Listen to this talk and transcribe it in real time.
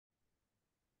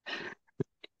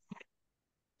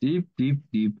Deep, deep,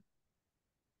 deep.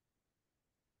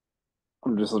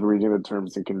 I'm just reading the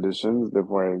terms and conditions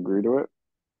before I agree to it.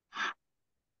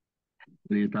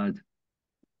 What are your thoughts?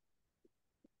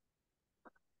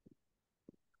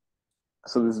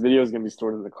 So this video is going to be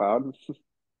stored in the cloud.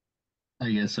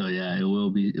 I guess so, yeah. It'll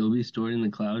be stored in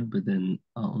the cloud, but then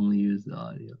I'll only use the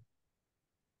audio.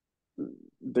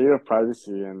 Data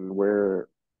privacy and where,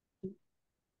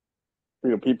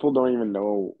 people don't even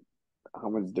know how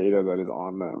much data that is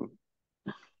on them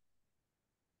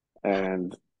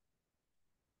and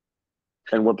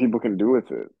what people can do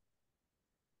with it.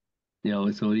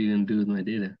 Yo, so what are you gonna do with my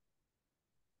data?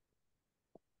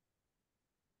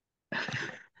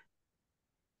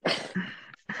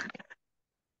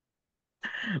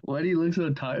 Why do you look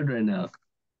so tired right now?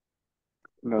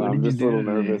 No, What I'm did you just a do little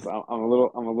nervous. today? I'm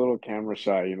a little camera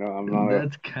shy, I'm not a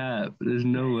That's cap. There's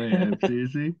no way.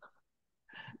 Seriously?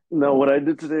 No, what I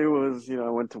did today was, I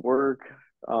went to work,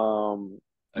 Are and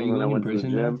you then I going in went to the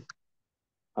person now? gym.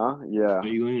 Huh? Yeah. Are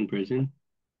you going in person?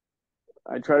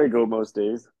 I try to go most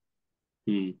days.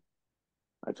 Hmm.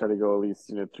 I try to go at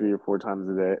least, 3 or 4 times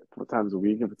a day, 4 times a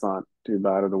week if it's not too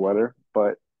bad of the weather.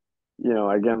 But,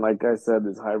 again, like I said,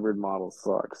 this hybrid model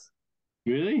sucks.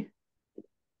 Really?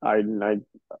 I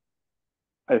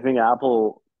think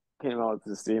Apple came out with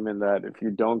the statement that if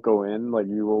you don't go in, like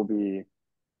you will be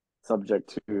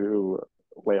subject to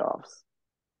layoffs.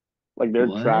 Like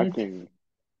What?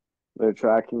 they're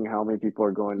tracking how many people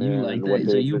are going You in like and what that?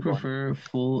 So days you they're going in. prefer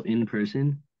full in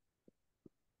person?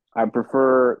 I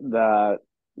prefer that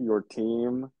your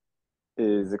team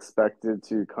is expected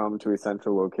to come to a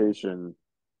central location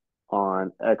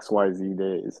on XYZ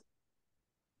days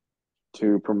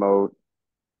to promote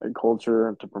a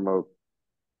culture, to promote,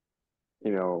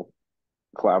 you know,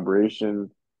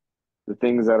 collaboration, the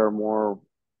things that are more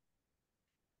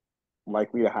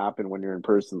likely to happen when you're in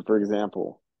person. For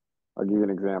example, I'll give you an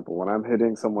example. When I'm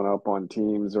hitting someone up on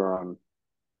Teams or on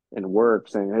in work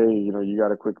saying, "Hey, you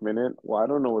got a quick minute?" Well, I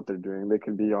don't know what they're doing. They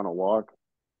can be on a walk.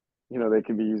 They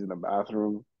can be using the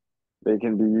bathroom. They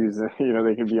can be using,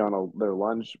 they can be on their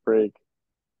lunch break,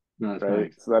 No, that's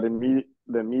right? facts. So that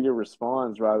the immediate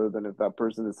response, rather than if that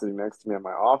person is sitting next to me at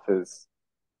my office,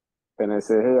 and I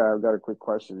say, "Hey, I've got a quick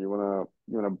question. You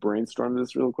wanna brainstorm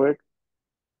this real quick?"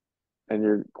 And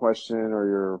your question or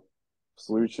your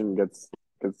solution gets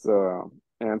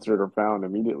answered or found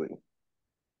immediately.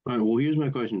 All right, well, here's my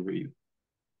question for you.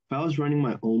 If I was running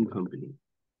my own company,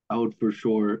 I would for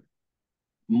sure,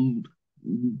 mm,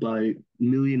 by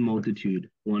million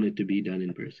multitude, want it to be done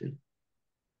in person.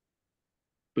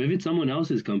 But if it's someone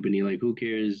else's company, like who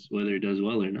cares whether it does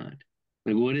well or not?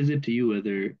 Like, what is it to you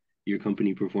whether your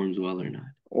company performs well or not?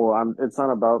 Well, it's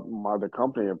not about the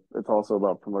company. It's also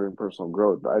about promoting personal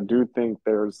growth. I do think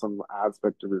there's some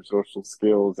aspect of your social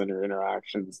skills and your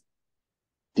interactions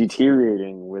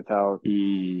deteriorating without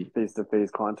Mm.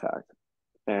 face-to-face contact.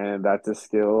 And that's a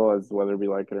skill, as whether we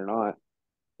like it or not,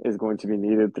 is going to be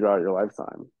needed throughout your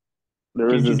lifetime. There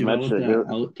is Can't you this develop metric.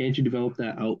 that out? Can't you develop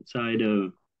that outside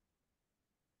of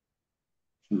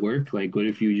work? Like, what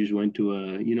if you just went to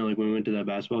like when we went to that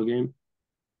basketball game?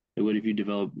 Like, what if you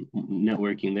develop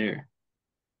networking there?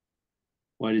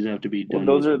 Why does it have to be Well,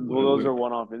 done with those are work?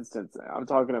 one-off instances. I'm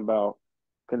talking about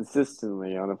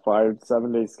consistently on a 5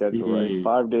 7 day schedule, right? Hmm.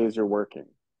 5 days you're working,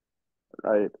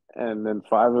 right? And then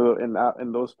five of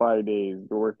in those 5 days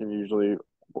you're working usually,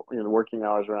 working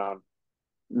hours around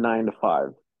 9 to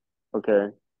 5.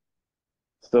 Okay,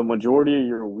 so majority of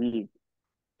your week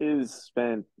is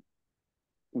spent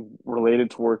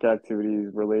related to work activities,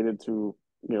 related to,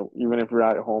 even if you're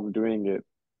at home doing it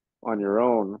on your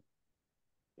own,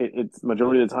 it's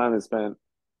majority of the time is spent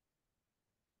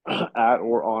at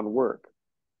or on work.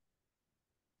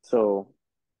 So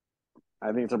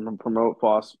I think to promote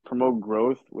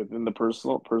growth within the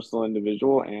personal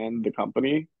individual and the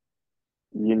company,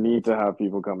 you need to have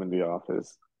people come in the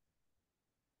office.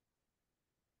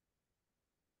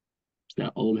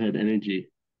 That old head energy.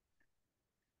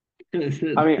 I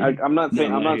mean, No, I'm not I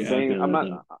saying, feel I'm that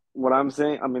not, though. what I'm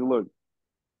saying, I mean, look,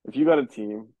 if you got a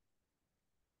team,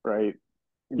 right,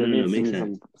 No, there no, no, needs to makes be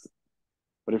sense. some,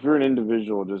 but if you're an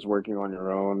individual just working on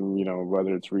your own,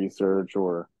 whether it's research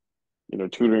or,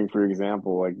 tutoring, for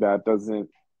example, like that doesn't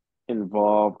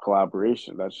involve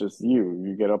collaboration. That's just you.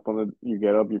 You get up,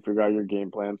 you figure out your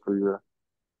game plan for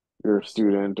your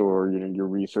student or, your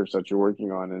research that you're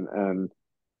working on, and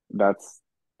that's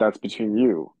between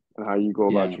you and how you go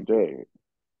about Yeah. your day.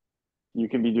 You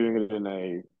can be doing it in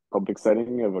a public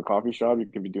setting of a coffee shop. You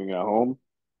can be doing it at home.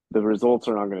 The results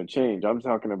are not going to change. I'm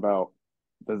talking about,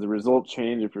 does the result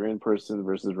change if you're in person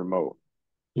versus remote?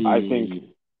 I think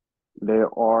Hmm. there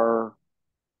are.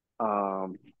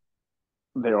 um,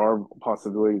 there are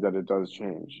possibilities that it does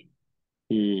change.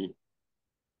 Hmm.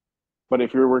 But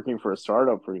if you're working for a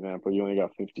startup, for example, you only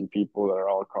got 50 people that are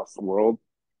all across the world,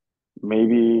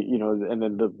 maybe, and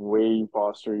then the way you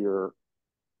foster your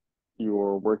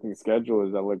working schedule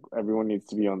is that like everyone needs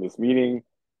to be on this meeting,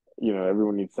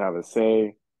 everyone needs to have a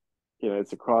say.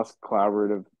 It's a cross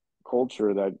collaborative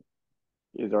culture that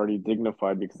is already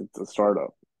dignified because it's a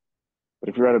startup. But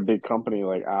if you're at a big company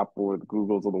like Apple or the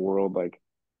Googles of the world, like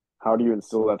how do you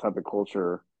instill that type of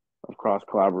culture of cross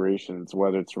collaborations,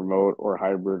 whether it's remote or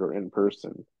hybrid or in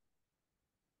person?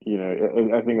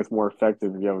 I think it's more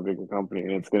effective if you have a bigger company,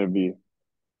 and it's going to be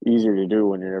easier to do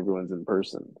when everyone's in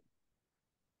person.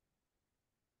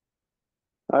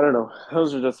 I don't know.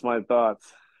 Those are just my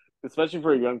thoughts, especially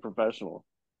for a young professional.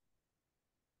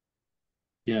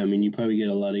 Yeah, I mean, you probably get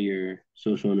a lot of your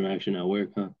social interaction at work,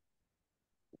 huh?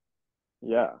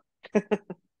 Yeah.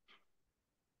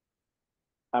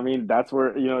 I mean, that's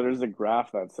where, there's a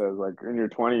graph that says like in your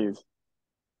 20s,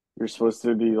 you're supposed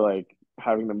to be like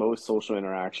having the most social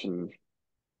interaction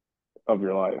of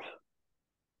your life,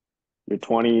 your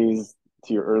 20s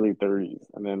to your early 30s.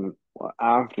 And then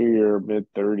after your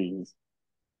mid 30s,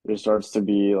 there starts to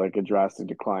be like a drastic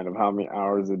decline of how many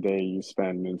hours a day you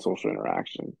spend in social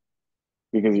interaction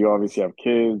because you obviously have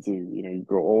kids, you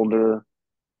grow older.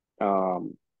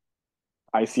 Um,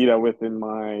 I see that within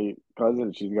my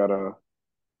cousin. She got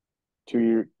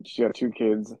two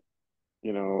kids, a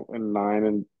 9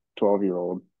 and 12 year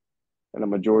old, and a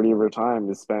majority of her time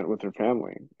is spent with her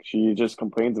family. She just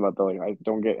complains about that, like I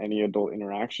don't get any adult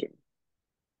interaction.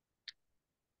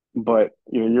 But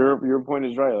your point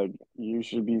is right. Like you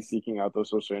should be seeking out those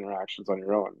social interactions on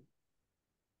your own.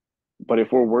 But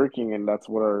if we're working and that's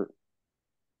what our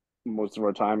most of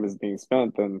our time is being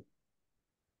spent, then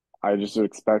I just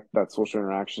expect that social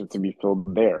interaction to be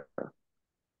filled there.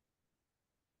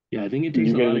 Yeah, I think it takes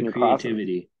You a get it lot in of your classroom.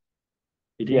 creativity.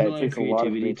 It Yeah, takes a it lot of takes a lot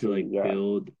of creativity to creativity. like Yeah,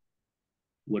 build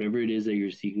whatever it is that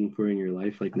you're seeking for in your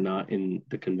life, like not in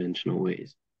the conventional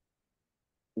ways.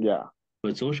 yeah,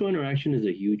 But social interaction is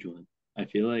a huge one. I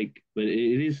feel like, but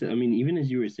it is, I mean, even as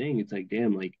you were saying, it's like,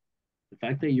 damn, like the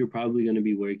fact that you're probably going to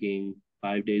be working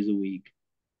 5 days a week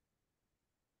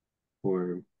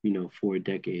for, 4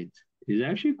 decades is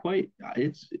actually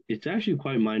it's actually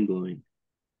quite mind blowing.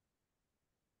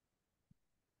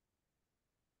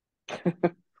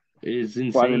 It's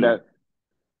well, I mean insane. that.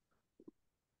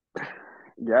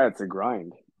 Yeah, it's a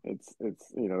grind. It's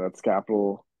that's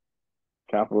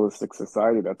capitalistic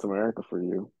society. That's America for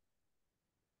you.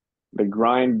 The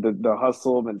grind, the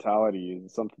hustle mentality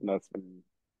is something that's been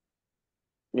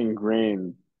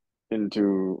ingrained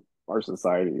into our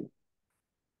society.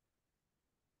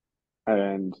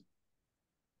 And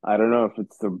I don't know if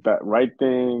it's the right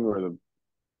thing or the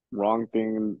wrong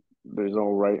thing. There's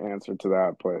no right answer to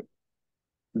that, but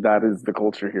that is the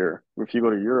culture here. If you go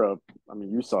to Europe, I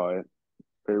mean, you saw it,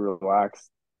 very relaxed.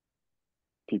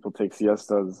 People take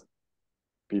siestas,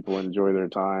 people enjoy their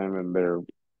time and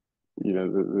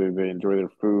they enjoy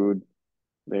their food,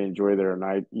 they enjoy their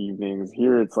night evenings.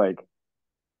 Here it's like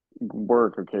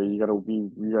work, okay, you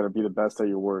gotta be the best at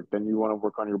your work. Then you want to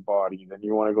work on your body, then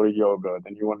you want to go to yoga,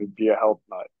 then you want to be a health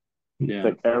nut. It's Yeah.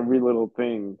 like every little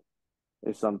thing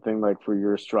is something like for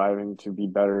you're striving to be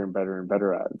better and better and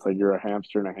better at. It's like you're a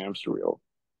hamster in a hamster wheel.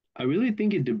 I really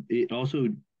think it also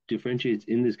differentiates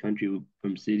in this country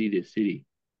from city to city.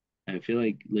 I feel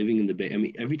like living in the Bay, I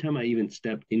mean, every time I even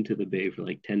step into the Bay for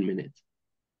like 10 minutes,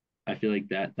 I feel like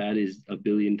that is a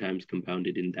billion times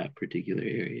compounded in that particular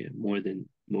area more than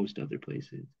most other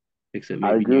places, except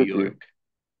I maybe agree New with you. York.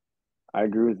 I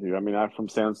agree with you. I mean, I'm from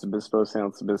San Luis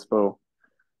Obispo,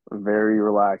 a very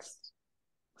relaxed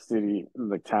city,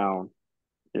 like town.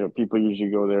 People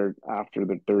usually go there after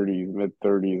their 30s, mid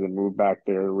 30s, and move back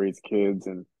there, raise kids,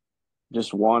 and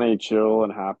just want a chill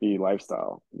and happy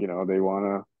lifestyle.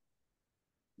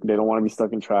 They don't want to be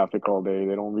stuck in traffic all day.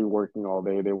 They don't want to be working all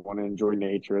day. They want to enjoy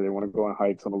nature. They want to go on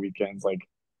hikes on the weekends. Like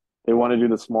they want to do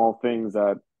the small things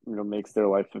that, makes their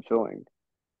life fulfilling.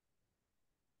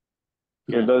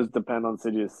 So it Yeah. does depend on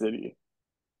city to city.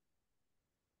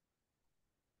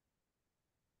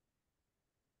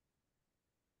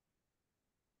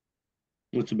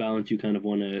 What's the balance you kind of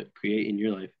want to create in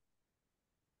your life?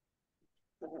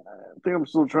 I think I'm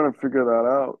still trying to figure that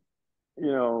out.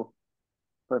 You know,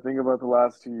 if I think about the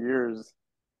last 2 years,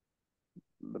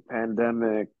 the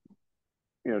pandemic,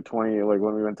 20, like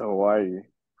when we went to Hawaii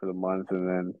for the month, and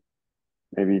then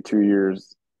maybe 2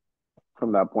 years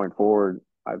from that point forward,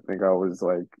 I think I was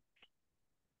like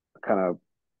kind of,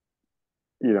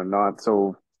 not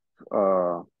so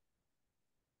uh,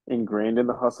 ingrained in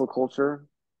the hustle culture.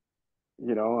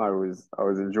 I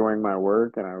was enjoying my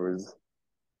work and I was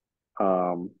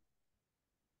um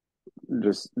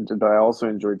but I also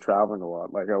enjoyed traveling a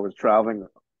lot. Like I was traveling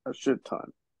a shit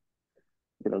ton.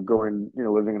 Living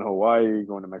in Hawaii,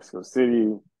 going to Mexico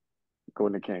City,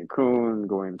 going to Cancun,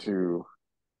 going to,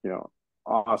 you know,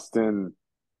 Austin,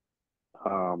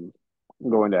 um,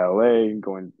 going to LA,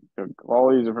 going to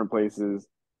all these different places.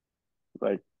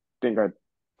 Like, I think I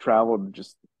traveled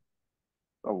just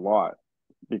a lot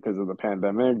because of the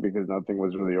pandemic, because nothing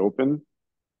was really open.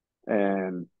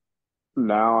 And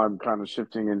now I'm kind of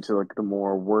shifting into like the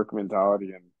more work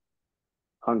mentality and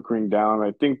hunkering down.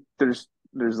 I think there's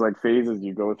like phases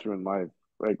you go through in life.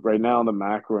 Like right now, the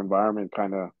macro environment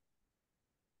kind of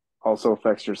also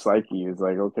affects your psyche. It's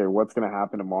like, okay, what's going to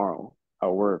happen tomorrow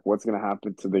at work? What's going to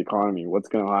happen to the economy? What's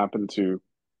going to happen to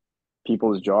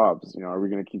people's jobs? Are we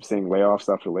going to keep saying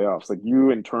layoffs after layoffs? Like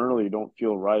you internally don't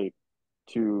feel right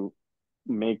to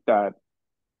make that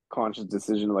conscious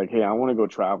decision like, hey, I want to go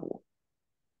travel.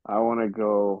 I want to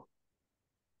go,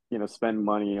 spend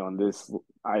money on this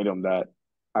item that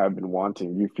I've been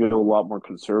wanting. You feel a lot more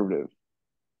conservative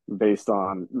based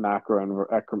on macro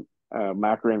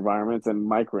environments and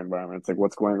micro environments, like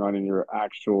what's going on in your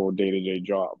actual day-to-day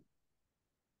job,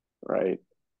 right?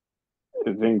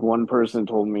 I think one person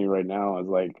told me right now is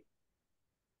like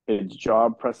it's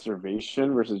job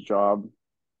preservation versus job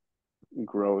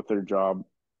growth or job,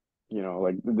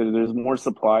 like there's more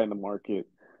supply in the market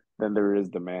than there is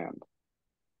demand.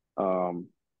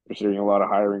 We're seeing a lot of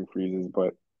hiring freezes,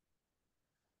 but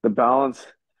the balance,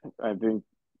 I think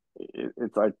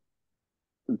it's like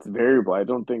it's variable. I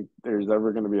don't think there's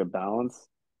ever going to be a balance.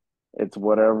 It's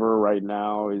whatever right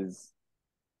now is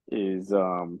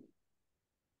um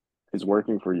is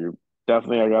working for you.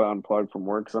 Definitely, I got to unplug from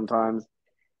work sometimes,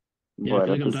 Yeah, I but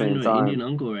feel like at I'm the talking same to an Indian time,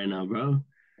 uncle right now, bro.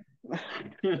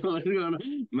 What's going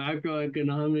on?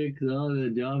 Macroeconomics, all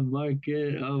the job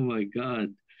market. Oh my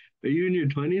God. Are you in your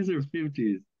 20s or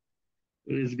 50s?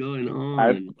 What is going on?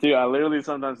 I literally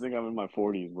sometimes think I'm in my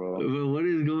 40s, bro. But what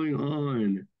is going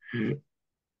on?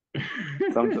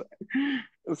 Some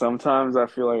Sometimes I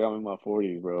feel like I'm in my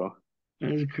 40s, bro.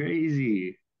 That's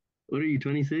crazy. What are you,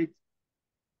 26?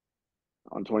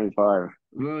 I'm 25.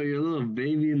 Bro, you're a little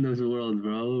baby in this world,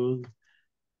 bro.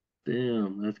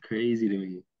 Damn, that's crazy to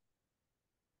me.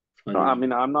 It's No, I funny.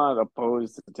 mean, I'm not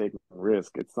opposed to taking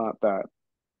risk. It's not that.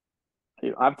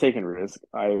 I've taken risk.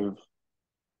 I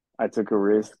took a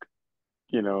risk,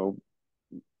 you know,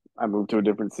 I moved to a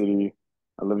different city.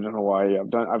 I lived in Hawaii.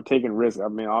 I've taken risks. I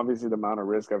mean, obviously the amount of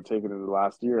risk I've taken in the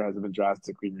last year has been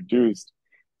drastically reduced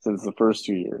since the first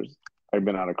 2 years I've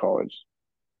been out of college.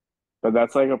 But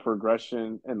that's like a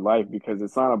progression in life because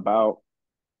it's not about,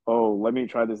 oh, let me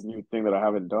try this new thing that I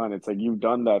haven't done. It's like you've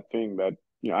done that thing that,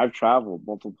 I've traveled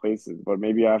multiple places, but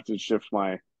maybe I have to shift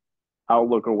my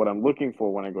outlook or what I'm looking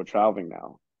for when I go traveling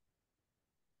now,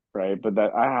 right? But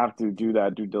that I have to do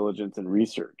that due diligence and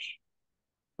research,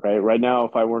 right? Right now,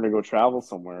 if I were to go travel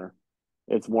somewhere,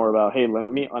 it's more about, hey,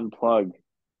 let me unplug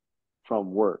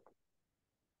from work.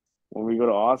 When we go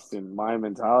to Austin, my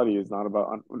mentality is not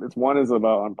about, it's one is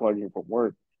about unplugging from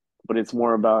work, but it's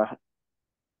more about,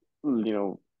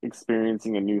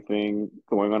 experiencing a new thing,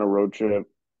 going on a road trip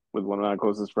with one of my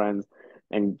closest friends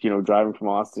and, driving from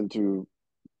Austin to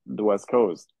the West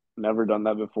Coast. Never done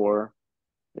that before.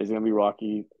 It's gonna be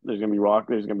rocky. There's gonna be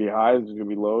highs, there's gonna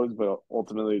be lows, but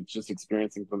ultimately it's just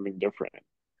experiencing something different.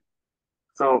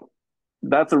 So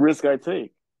that's a risk I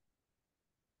take.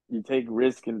 You take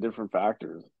risk in different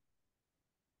factors.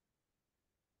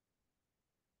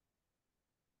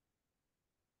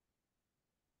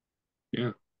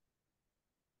 Yeah.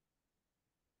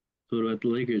 So what about the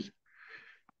Lakers?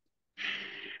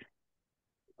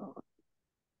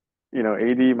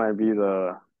 AD might be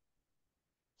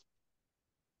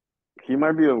he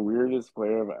might be the weirdest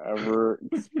player I've ever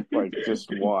like just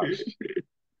watched.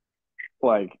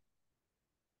 Like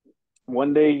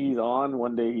one day he's on,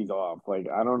 one day he's off. Like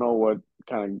I don't know what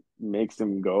kind of makes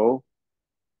him go,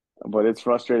 but it's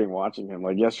frustrating watching him.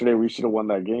 Like yesterday we should have won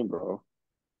that game, bro.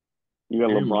 You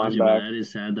got I didn't watch LeBron it, but back. that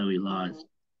is sad that we lost.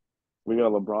 We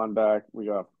got LeBron back. We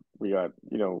got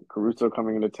Caruso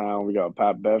coming into town. We got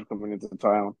Pat Bev coming into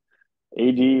town.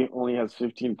 AD only has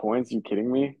 15 points. You kidding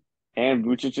me? And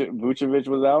Vucevic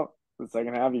was out the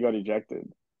second half. He got ejected.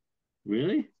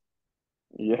 Really?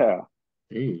 Yeah,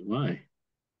 Hey, why?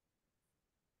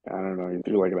 I don't know. He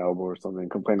threw like an elbow or something.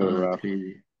 Complained to the Oh, that's ref.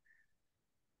 crazy.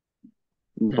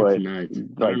 That's But nuts. I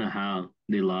don't like, know how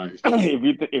they lost.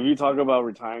 if you talk about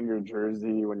retiring your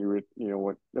jersey when you were,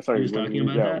 what? He Sorry, was when talking you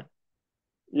about that?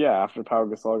 yeah, after Pau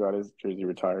Gasol got his jersey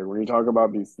retired. When you talk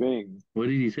about these things, What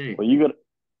did he say? well, you got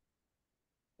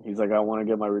He's like, I want to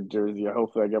get my jersey.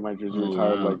 Hopefully, I get my jersey Oh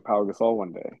retired wow. like Pau Gasol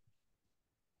one day.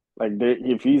 Like,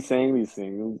 if he's saying these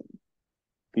things,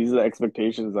 these are the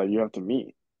expectations that you have to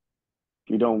meet.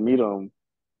 If you don't meet them,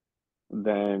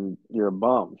 then you're a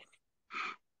bum.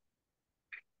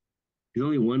 He's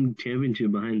only one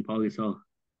championship behind Paul Gasol.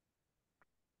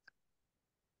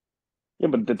 Yeah,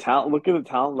 but the talent. Look at the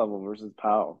talent level versus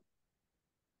Pau.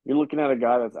 You're looking at a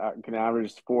guy that's can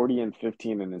average 40 and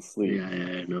 15 in his sleep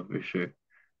Yeah, no, for sure.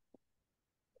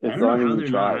 I as don't know long as how he they're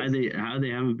not tries. how they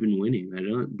haven't been winning. I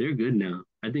don't. They're good now.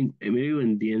 I think maybe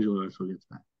when D'Angelo Russell gets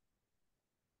back.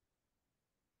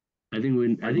 I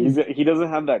Like think he doesn't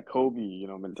have that Kobe,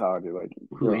 mentality. Like,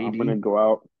 who I'm gonna AD. go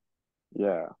out.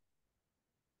 Yeah,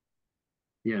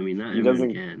 Yeah, I mean not he everyone doesn't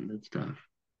can. That's tough.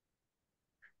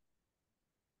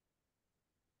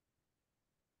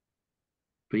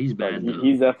 But he's like bad though.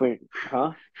 he's definitely,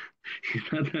 huh? He's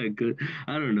not that good.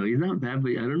 I don't know. He's not bad,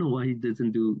 but I don't know why he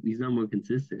doesn't do. He's not more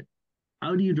consistent.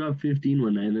 How do you drop 15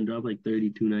 one night and then drop like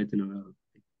 32 nights in a row?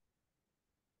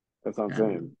 That's what I'm I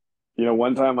don't know. saying.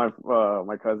 One time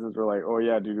my cousins were like, "Oh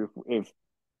yeah, dude, if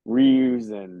Reeves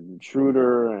and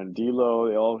Schroeder and D'Lo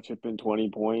they all chip in 20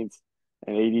 points,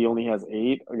 and AD only has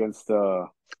eight against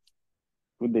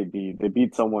who'd they beat? They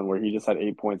beat someone where he just had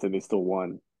 8 points and they still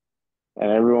won." And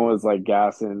everyone was like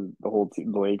gassing the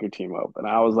Laker team up, and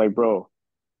I was like, "Bro,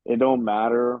 it don't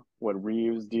matter what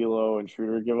Reeves, D'Lo, and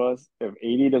Schroeder give us. If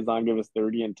AD does not give us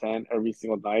 30 and 10 every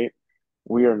single night,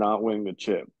 we are not winning the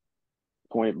chip.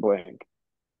 Point blank."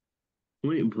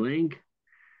 Point blank?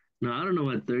 No, I don't know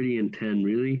about 30 and 10,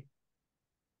 really.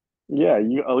 Yeah,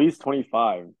 you at least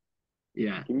 25.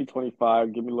 Yeah, Give me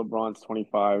 25, give me LeBron's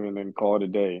 25, and then call it a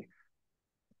day.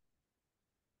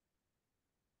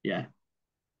 yeah.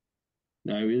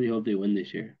 No, I really hope they win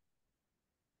this year.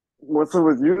 What's up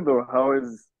with you though?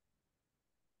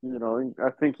 I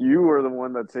think you are the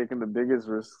one that's taken the biggest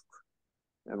risks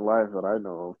in life that I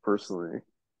know of personally.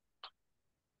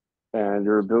 And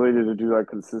your ability to do that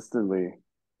consistently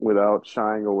without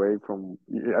shying away from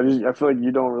I feel like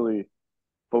you don't really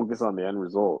focus on the end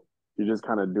result. You just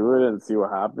kind of do it and see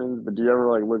what happens. But do you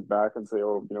ever like look back and say,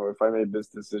 oh, if I made this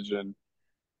decision,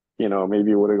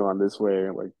 maybe it would have gone this way?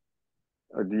 Like,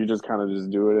 or do you just kind of just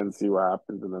do it and see what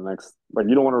happens in the next? Like,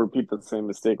 you don't want to repeat the same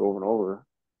mistake over and over.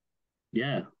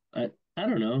 Yeah, I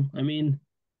don't know. I mean,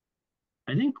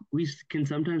 I think can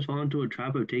sometimes fall into a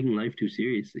trap of taking life too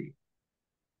seriously.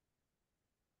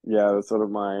 Yeah, that's sort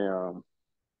of one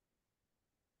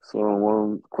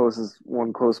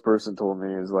close person told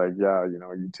me is like, yeah,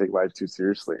 you take life too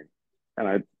seriously,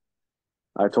 and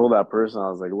I told that person I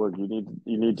was like, look,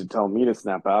 you need to tell me to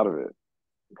snap out of it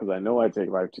because I know I take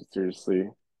life too seriously.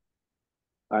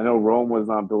 I know Rome was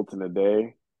not built in a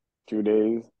day, 2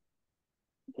 days,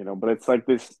 but it's like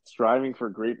this striving for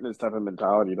greatness type of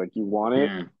mentality. Like you want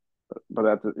it, Yeah, but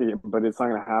it's not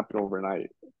gonna happen overnight.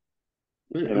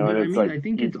 but And I it's mean, like I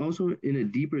think it's also in a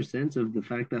deeper sense of the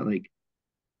fact that like,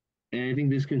 and I think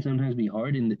this can sometimes be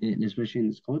hard especially in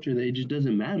this culture that it just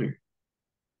doesn't matter.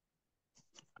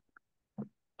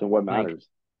 then what Like matters?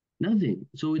 nothing.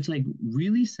 So it's like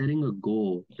really setting a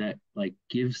goal that like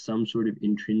gives some sort of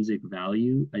intrinsic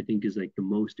value, I think is like the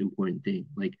most important thing.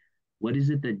 Like, what is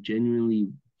it that genuinely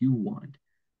you want?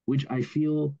 Which I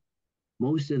feel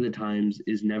most of the times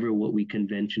is never what we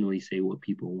conventionally say what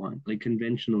people want. Like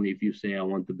conventionally, if you say, I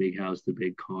want the big house, the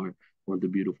big car, I want the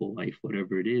beautiful wife,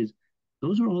 whatever it is,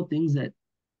 those are all things that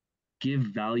give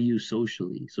value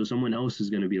socially. So someone else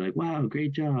is going to be like, wow,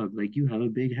 great job. Like you have a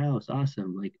big house.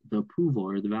 Awesome. Like the approval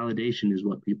or the validation is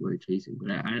what people are chasing.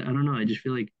 But I don't know. I just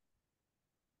feel like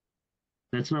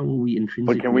that's not what we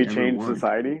But can intrinsically we ever change want.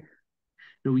 society?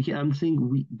 No, we can, I'm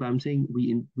saying but I'm saying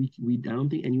I don't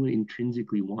think anyone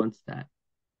intrinsically wants that.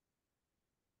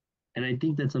 And I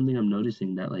think that's something I'm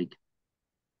noticing that like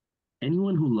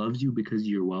anyone who loves you because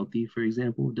you're wealthy, for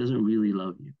example, doesn't really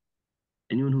love you.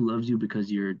 Anyone who loves you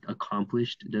because you're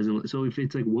accomplished doesn't. So if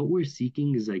it's like what we're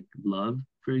seeking is like love,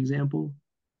 for example,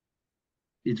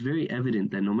 it's very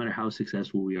evident that no matter how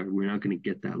successful we are, we're not going to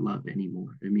get that love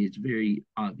anymore. I mean, it's very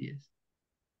obvious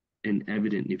and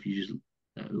evident if you just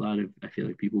a lot of I feel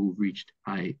like people who've reached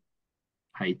high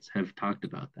heights have talked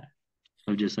about that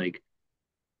of just like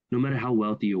no matter how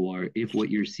wealthy you are, if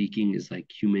what you're seeking is like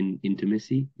human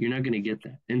intimacy, you're not going to get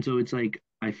that. And so it's like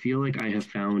I feel like I have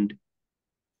found,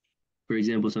 for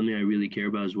example, something I really care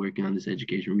about is working on this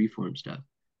education reform stuff.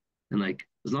 And like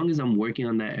as long as I'm working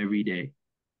on that every day,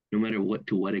 no matter what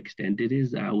to what extent it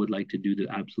is, I would like to do the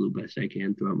absolute best I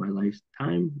can throughout my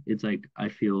lifetime. It's like I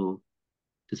feel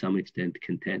to some extent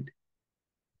content.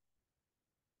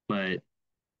 But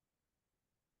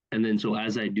And then so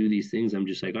as I do these things, I'm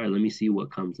just like, all right, let me see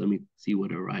what comes. Let me see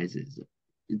what arises.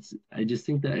 I just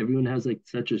think that everyone has like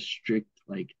such a strict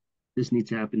like this needs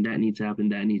to happen, that needs to happen,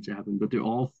 that needs to happen, but they're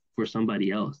all for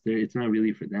somebody else. It's not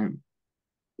really for them.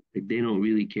 Like they don't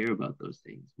really care about those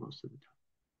things most of the time.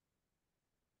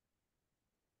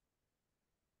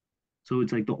 So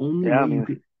it's like Yeah, I mean,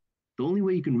 the only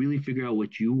way you can really figure out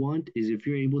what you want is if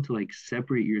you're able to like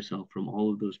separate yourself from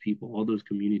all of those people, all those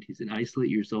communities, and isolate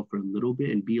yourself for a little bit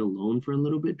and be alone for a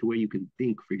little bit to where you can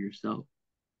think for yourself.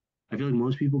 I feel like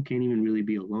most people can't even really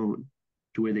be alone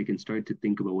to where they can start to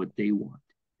think about what they want.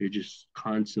 They're just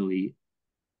constantly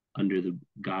under the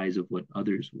guise of what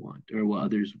others want or what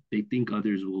others they think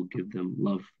others will give them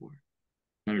love for.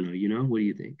 I don't know, what do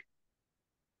you think?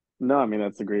 no, I mean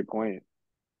that's a great point.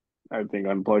 I think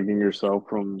unplugging yourself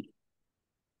from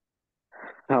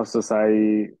how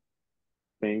society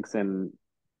thinks and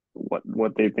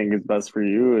what they think is best for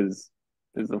you is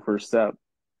the first step.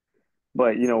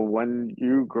 But when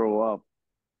you grow up,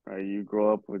 right, you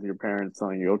grow up with your parents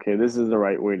telling you, okay, this is the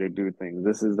right way to do things.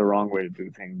 This is the wrong way to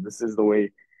do things. This is the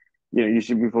way, you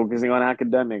should be focusing on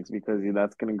academics because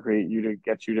that's going to create you to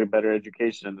get you to better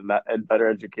education, and that better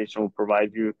education will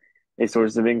provide you a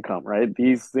source of income, right?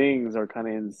 These things are kind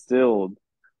of instilled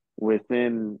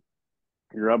within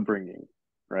your upbringing,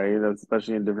 right?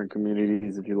 Especially in different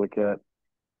communities. If you look at,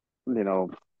 you know,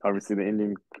 obviously the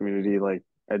Indian community, like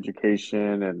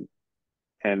education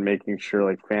and making sure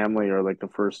like family are like the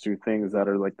first two things that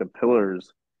are like the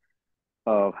pillars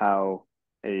of how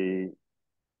a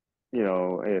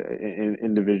an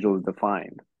individual is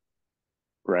defined,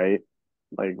 right?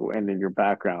 Like, and in your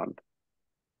background,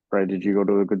 right? Did you go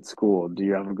to a good school? Do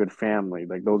you have a good family?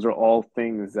 Like, those are all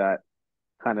things that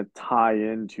kind of tie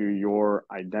into your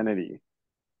identity.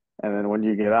 And then when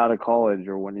you get out of college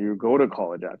or when you go to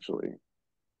college, actually,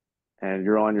 and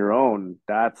you're on your own,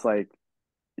 that's like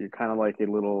you're kind of like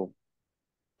a little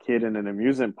kid in an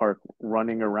amusement park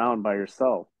running around by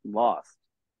yourself, lost,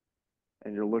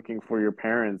 and you're looking for your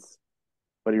parents,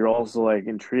 but you're also like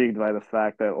intrigued by the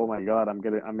fact that, oh my God,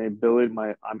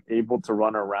 I'm able to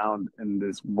run around in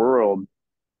this world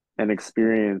and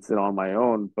experience it on my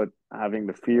own, but having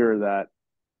the fear that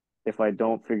if I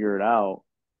don't figure it out,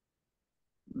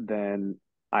 then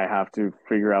I have to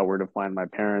figure out where to find my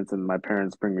parents, and my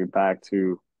parents bring me back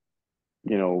to,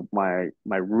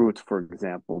 my roots, for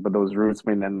example. But those roots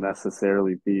may not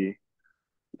necessarily be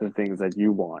the things that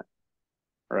you want,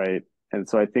 right? And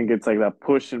so I think it's like that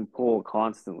push and pull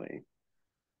constantly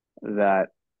that,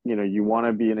 you want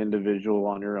to be an individual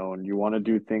on your own. You want to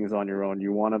do things on your own.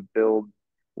 You want to build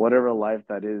whatever life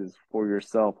that is for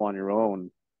yourself on your own.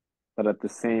 But at the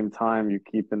same time, you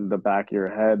keep in the back of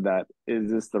your head that is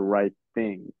this the right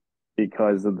thing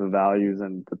because of the values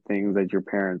and the things that your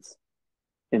parents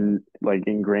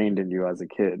ingrained in you as a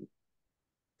kid.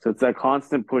 So it's that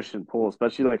constant push and pull,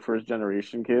 especially like first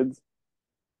generation kids.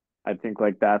 I think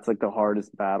like that's like the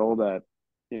hardest battle that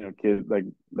kids like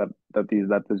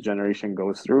that this generation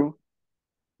goes through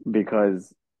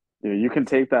because you can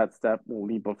take that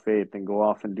leap of faith and go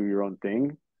off and do your own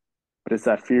thing, but it's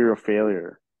that fear of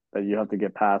failure that you have to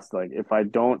get past. Like if I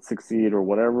don't succeed or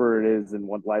whatever it is in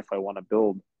what life I want to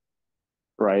build,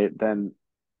 right, then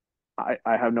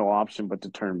I have no option but to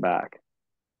turn back.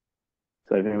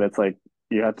 So I think that's like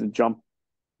you have to jump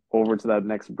over to that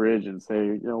next bridge and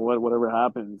say, whatever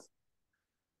happens,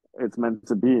 it's meant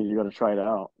to be. You got to try it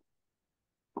out.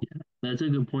 That's a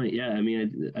good point. Yeah, I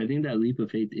mean, I think that leap of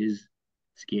faith is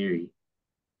scary,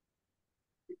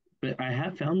 but I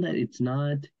have found that it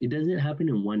doesn't happen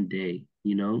in one day,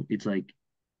 It's like,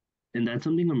 and that's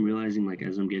something I'm realizing like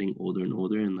as I'm getting older and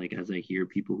older, and like as I hear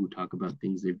people who talk about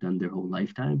things they've done their whole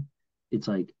lifetime, it's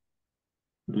like,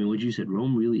 I mean, what you said,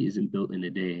 Rome really isn't built in a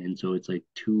day. And so it's like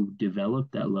to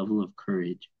develop that level of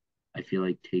courage, I feel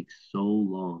like takes so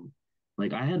long.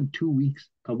 Like I had 2 weeks,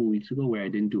 a couple weeks ago, where I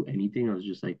didn't do anything. I was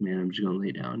just like, man, I'm just gonna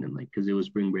lay down and like, because it was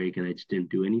spring break and I just didn't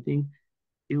do anything.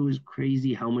 It was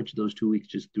crazy how much those 2 weeks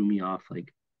just threw me off.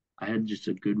 Like I had just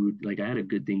like I had a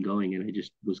good thing going, and I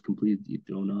just was completely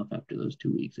thrown off after those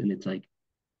 2 weeks. And it's like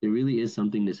there really is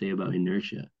something to say about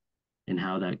inertia and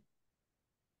how that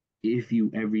if you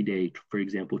every day, for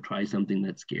example, try something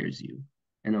that scares you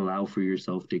and allow for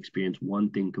yourself to experience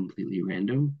one thing completely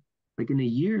random, like in a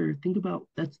year, think about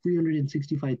that's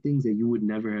 365 things that you would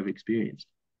never have experienced.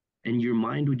 And your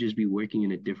mind would just be working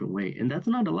in a different way. And that's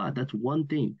not a lot. That's one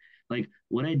thing. Like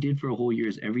what I did for a whole year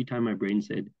is every time my brain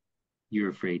said,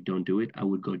 you're afraid, don't do it, I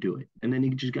would go do it. And then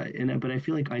it just got, but I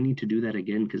feel like I need to do that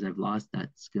again because I've lost that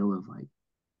skill of like,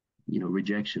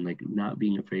 rejection, like not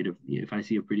being afraid of if I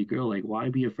see a pretty girl, like why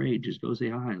be afraid? Just go say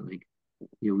hi. Like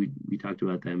we talked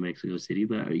about that in Mexico City,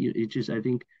 but it just I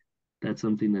think that's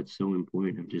something that's so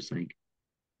important of just like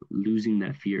losing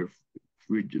that fear of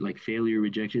like failure,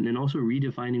 rejection, and also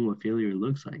redefining what failure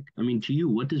looks like. I mean, to you,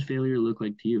 what does failure look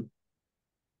like to you?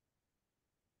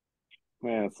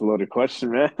 Man, it's a loaded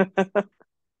question, man.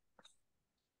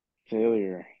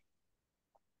 Failure.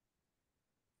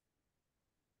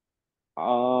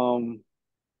 Um,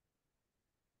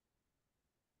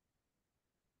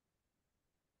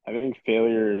 I think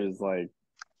failure is like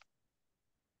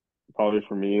probably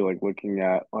for me, like looking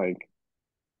at like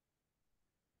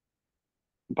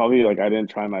probably like I didn't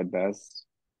try my best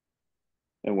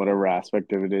in whatever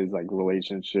aspect of it is, like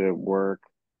relationship, work,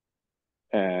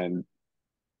 and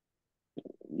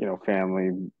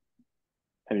family,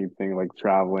 anything like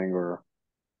traveling or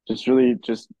just really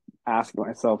just asking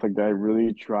myself like, did I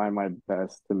really try my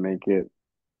best to make it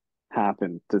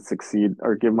happen to succeed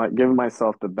or give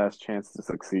myself the best chance to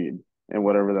succeed in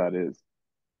whatever that is.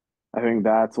 I think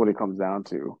that's what it comes down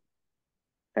to.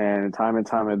 And time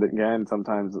and again,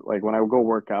 sometimes like when I go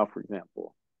work out, for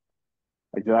example,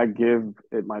 like did I give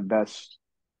it my best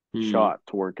Hmm. shot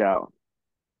to work out,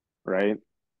 right?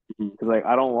 Hmm. Because like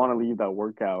I don't want to leave that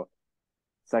workout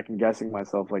second guessing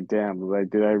myself, like, damn, like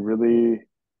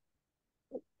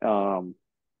um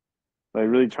did I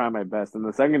really try my best? And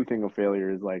the second thing of failure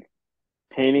is like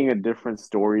painting a different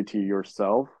story to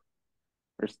yourself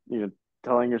or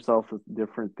telling yourself a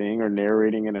different thing or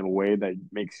narrating it in a way that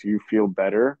makes you feel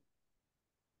better.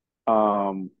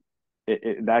 um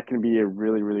that can be a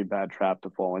really really bad trap to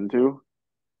fall into,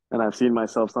 and I've seen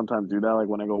myself sometimes do that, like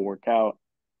when I go work out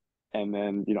and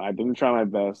then I didn't try my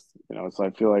best, so I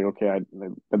feel like okay,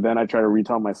 but then I try to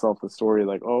retell myself the story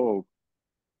like, oh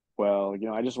well,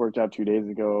 I just worked out 2 days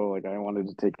ago, like I wanted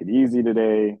to take it easy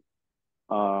today.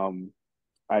 um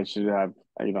I should have,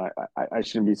 I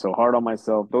shouldn't be so hard on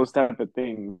myself, those type of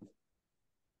things,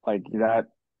 like that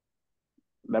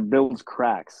builds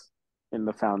cracks in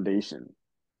the foundation,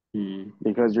 Hmm.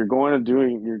 because you're going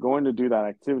to do that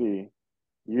activity.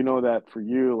 You know that for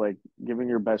you, like giving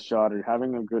your best shot or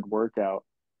having a good workout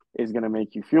is going to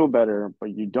make you feel better,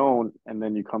 but you don't, and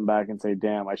then you come back and say,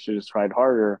 damn, I should have tried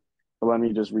harder. But let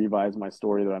me just revise my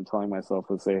story that I'm telling myself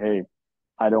and say, hey,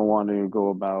 I don't want to go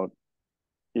about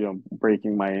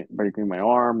breaking my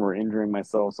arm or injuring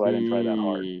myself, so I didn't try that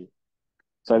hard. Hmm.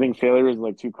 So I think failure is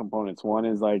like two components. One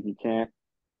is like you can't,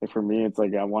 like for me, it's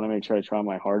like I want to make sure I try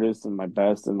my hardest and my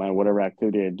best in my whatever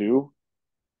activity I do.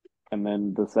 And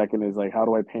then the second is like, how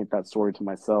do I paint that story to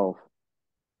myself?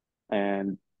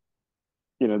 And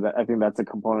that I think that's a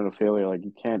component of failure. Like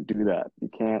you can't do that.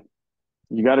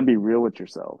 You got to be real with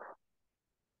yourself.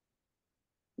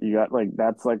 You got like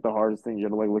that's like the hardest thing. You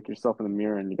got to like look yourself in the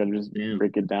mirror and you got to just Damn.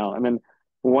 break it down. I mean,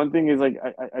 one thing is like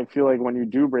I feel like when you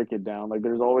do break it down, like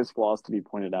there's always flaws to be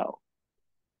pointed out,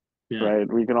 Yeah. right?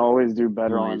 We can always do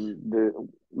better Always. on the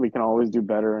we can always do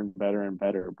better and better and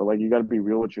better. But like you got to be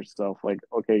real with yourself. Like,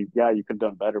 okay, yeah, you could have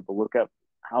done better, but look at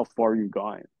how far you've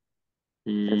gone.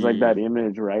 It's like Hmm. that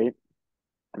image, right?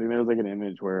 I think there was like an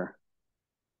image where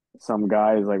some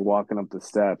guy is like walking up the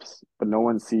steps, but no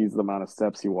one sees the amount of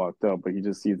steps he walked up, but he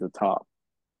just sees the top.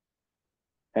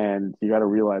 And you got to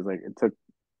realize like it took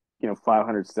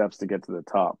 500 steps to get to the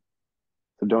top.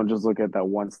 So don't just look at that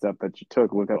one step that you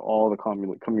took. Look at all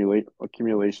the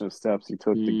accumulation of steps you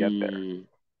took to get there. Hmm.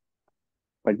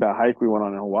 Like that hike we went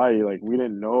on in Hawaii, like we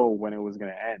didn't know when it was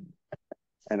gonna end.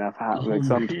 And I've had Oh like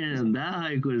man, that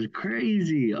hike was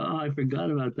crazy. Oh, I forgot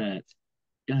about that.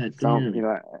 God some damn.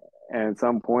 and at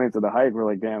some points of the hike we're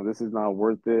like, damn, this is not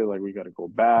worth it. Like we got to go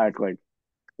back. Like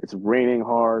it's raining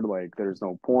hard. Like there's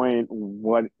no point.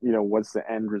 What's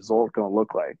the end result gonna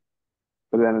look like?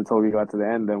 But then until we got to the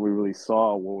end, then we really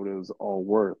saw what it was all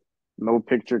worth. No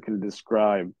picture can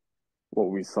describe what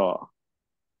we saw,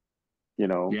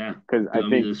 Yeah. because I I mean,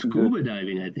 think the scuba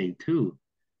diving, I think too.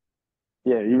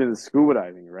 yeah, even the scuba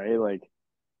diving, right? Like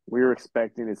we were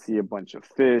expecting to see a bunch of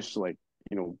fish, like,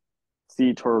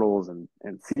 sea turtles and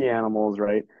sea animals,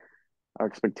 right? Our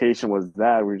expectation was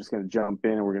that we are just going to jump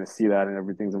in and we're going to see that and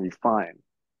everything's going to be fine.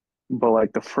 But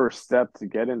like the first step to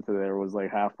get into there was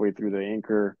like halfway through the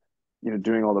anchor,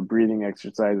 doing all the breathing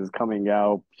exercises, coming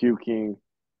out, puking,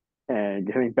 and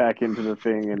getting back into the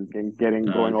thing and getting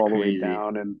That going was all the way crazy.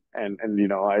 down and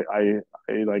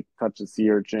I like touched a sea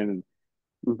urchin,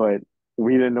 but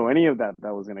we didn't know any of that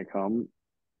was going to come.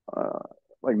 Uh,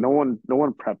 like no one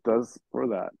prepped us for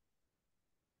that.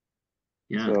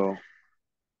 Yeah. So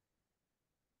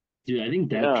Dude, I think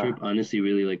that yeah, trip honestly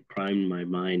really like primed my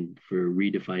mind for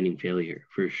redefining failure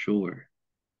for sure.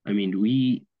 I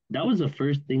mean, that was the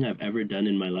first thing I've ever done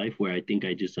in my life where I think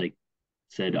I just like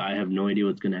said, I have no idea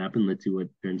what's going to happen. Let's see what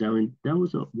turns out. And that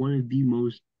was one of the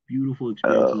most beautiful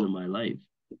experiences of Oh, my life.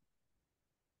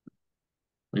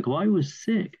 Like Hawaii was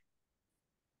sick.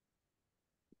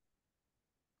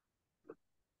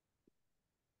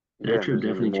 That yeah. trip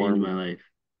definitely changed my life.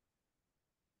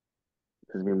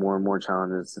 There's gonna be more and more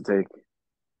challenges to take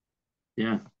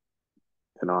Yeah.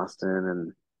 in Austin,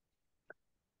 and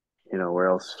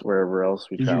wherever else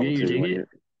we Did you get travel your to. When ticket?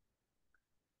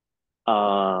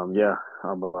 you, yeah,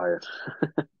 I'll buy it.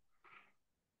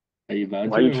 Are you about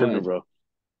Why to you or tripping, what? bro?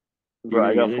 You're Bro,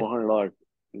 I gonna get got it? $400.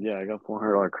 Yeah, I got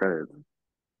 $400 credit.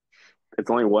 It's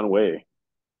only one way.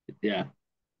 Yeah.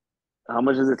 How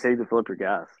much does it take to fill up your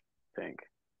gas tank?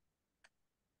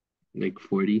 Like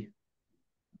 40.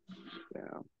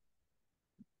 Yeah,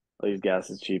 at least gas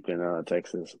is cheap in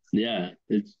Texas. Yeah.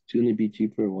 It's gonna be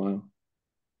cheap for a while.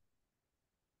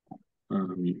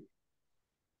 Um,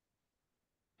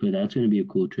 but that's gonna be a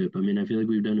cool trip. I mean, I feel like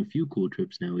we've done a few cool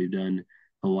trips now. We've done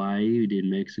Hawaii, we did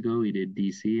Mexico, we did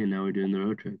DC, and now we're doing the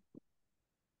road trip.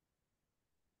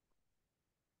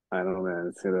 I don't know, man.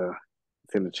 It's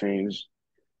gonna change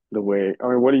the way. I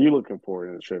mean, what are you looking for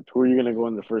in the trip? Who are you gonna go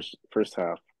in the first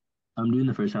half? I'm doing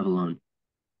the first half alone.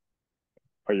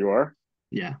 Oh, you are?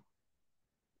 Yeah.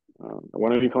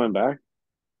 When are you coming back?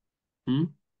 Hmm?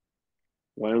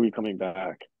 When are we coming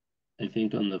back? I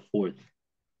think on the fourth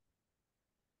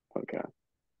Okay.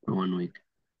 for 1 week.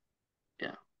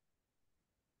 Yeah.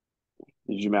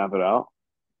 Did you map it out?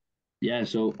 Yeah,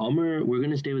 so Umar, we're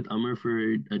gonna stay with Umar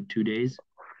for 2 days.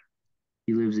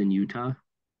 He lives in Utah.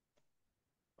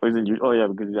 Oh yeah,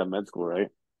 because you got med school, right?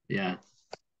 Yeah.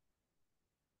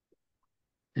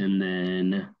 And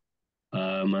then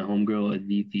my homegirl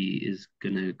Aditi is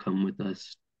gonna come with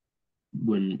us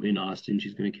when in Austin.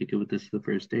 She's gonna kick it with us the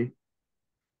first day.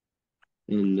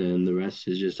 And then the rest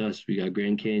is just us. We got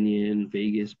Grand Canyon,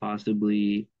 Vegas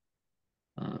possibly,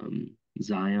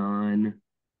 Zion.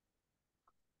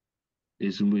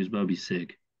 Is about to be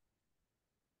sick.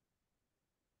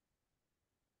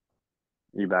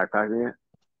 You backpacking it?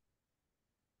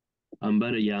 I'm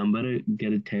about to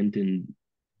get a tent and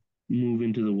move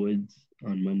into the woods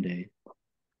on Monday.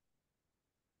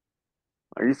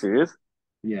 Are you serious?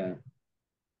 Yeah.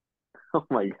 Oh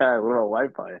my God, what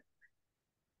about Wi-Fi?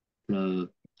 Uh,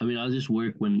 I mean, I'll just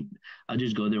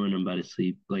go there when I'm about to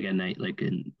sleep, like at night, like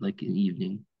in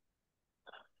evening.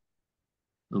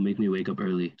 It'll make me wake up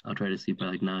early. I'll try to sleep by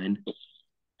like 9.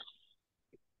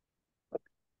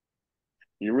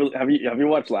 You really have you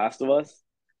watched Last of Us?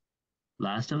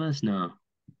 Last of Us? No.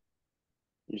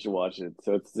 You should watch it.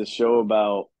 So it's the show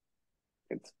about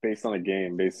it's based on a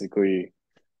game. Basically,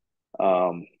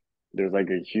 um, there's like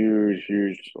a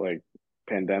huge like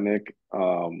pandemic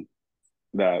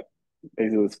that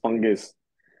basically this fungus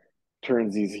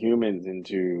turns these humans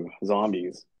into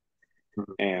zombies,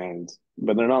 and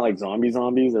but they're not like zombies.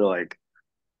 They're like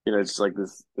it's like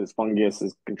this fungus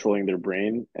is controlling their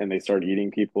brain, and they start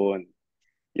eating people, and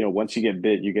once you get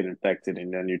bit, you get infected,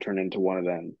 and then you turn into one of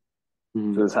them. So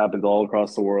Mm-hmm. this happens all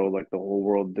across the world. Like the whole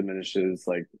world diminishes,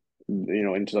 like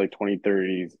into like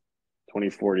 2030s,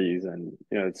 2040s, and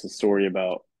it's a story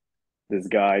about this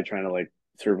guy trying to like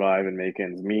survive and make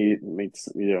ends meet. Makes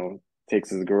takes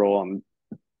his girl on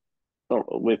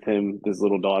with him, this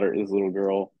little daughter, his little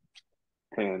girl,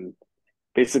 and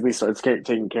basically starts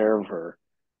taking care of her.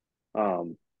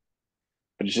 Um,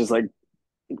 but it's just like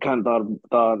kind of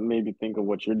thought maybe think of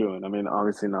what you're doing. I mean,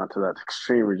 obviously not to that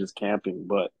extreme. We're just camping,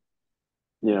 but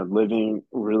living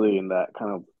really in that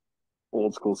kind of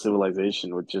old school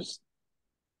civilization with just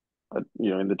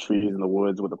in the trees in the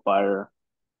woods with a fire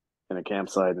and a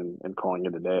campsite and calling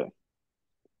it a day.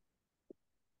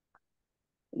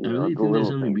 I really The think there's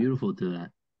little something things. beautiful to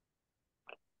that.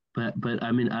 But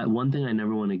I mean, one thing I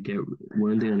never want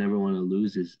to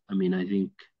lose is, I mean, I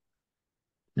think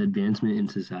the advancement in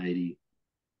society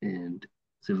and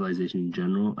civilization in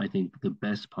general, I think the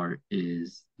best part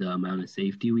is the amount of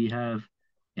safety we have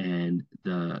and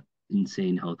the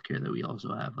insane healthcare that we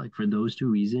also have. Like for those two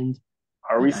reasons,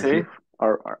 Are we like I feel, safe?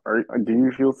 Do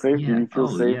you feel safe? Do yeah, you feel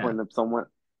oh safe yeah,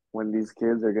 when these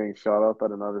kids are getting shot up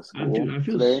at another dude, school I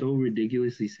feel today? so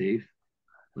ridiculously safe.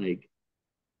 Like,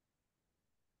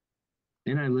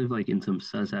 and I live like in some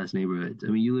sus ass neighborhoods. I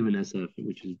mean, you live in SF,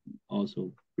 which is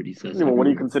also pretty sus What do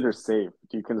you everywhere. consider safe?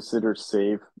 Do you consider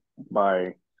safe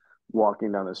by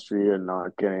walking down the street and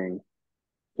not getting,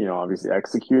 obviously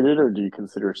executed, or do you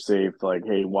consider safe like,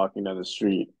 hey, walking down the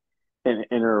street and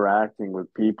interacting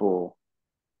with people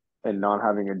and not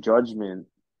having a judgment,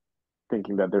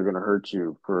 thinking that they're going to hurt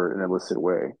you for an illicit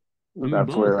way? I mean, That's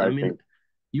both. where I I mean, think,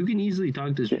 you can easily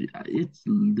talk to. It's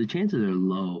the chances are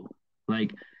low.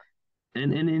 Like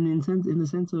and in the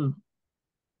sense of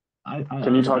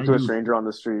Can you talk I to a do. stranger on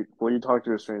the street? Will you talk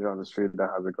to a stranger on the street that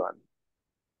has a gun?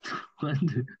 But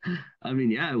I mean,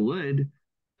 yeah, I would,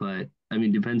 but I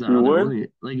mean, depends on You how they're would? holding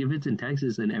it. Like if it's in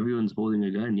Texas and everyone's holding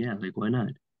a gun, yeah, like why not?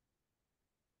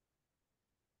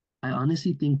 I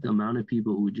honestly think the amount of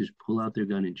people who just pull out their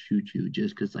gun and shoot you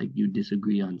just because like you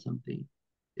disagree on something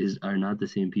is are not the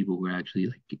same people who are actually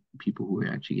like people who are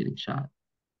actually getting shot.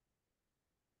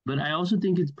 But I also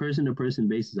think it's person to person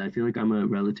basis. I feel like I'm a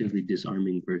relatively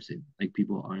disarming person. Like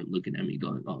people aren't looking at me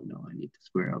going, "Oh no, I need to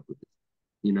square up with this,"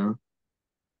 you know?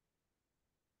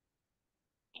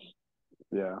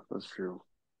 Yeah, that's true.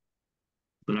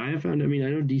 But I have found, I mean,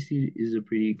 I know DC is a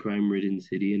pretty crime-ridden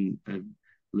city, and I've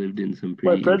lived in some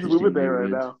My pretty friend's moving interesting there right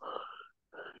neighborhoods. now.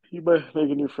 You might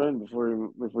make a new friend before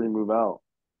you move out.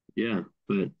 Yeah,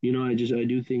 but I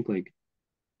do think like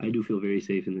I do feel very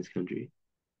safe in this country.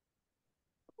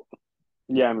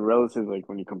 Yeah, I mean, relative, like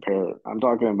when you compare it, I'm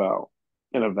talking about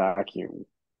in a vacuum.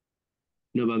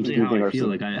 No, but I'm Do saying you how think I our, feel.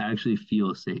 Like I actually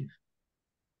feel safe.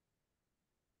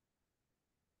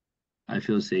 I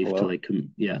feel safe to hello? like,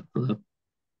 yeah, hello.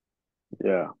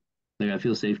 Yeah. Like I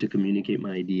feel safe to communicate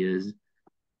my ideas.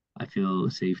 I feel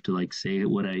safe to like say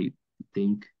what I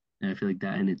think, and I feel like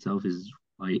that in itself is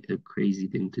quite a crazy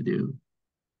thing to do.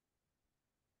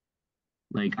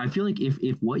 Like I feel like if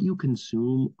what you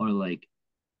consume are like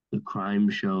the crime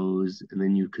shows and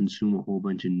then you consume a whole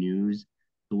bunch of news,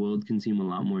 the world can seem a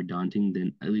lot more daunting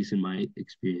than, at least in my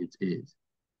experience, is.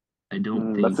 I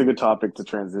don't That's think, a good topic to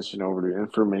transition over to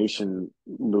information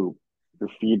loop, the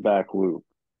feedback loop.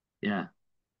 yeah.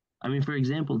 I mean, for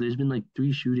example, there's been like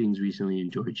three shootings recently in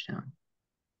Georgetown.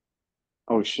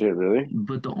 Oh shit, really?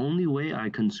 But the only way I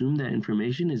consume that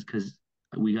information is because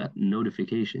we got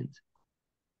notifications.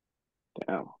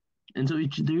 Damn. And so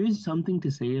there is something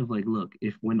to say of like, look,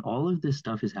 if when all of this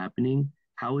stuff is happening,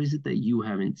 how is it that you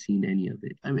haven't seen any of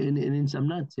it? I mean, and I'm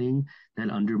not saying that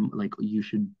under like you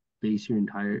should base your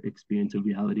entire experience of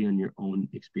reality on your own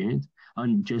experience,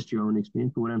 on just your own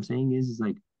experience. But what I'm saying is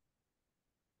like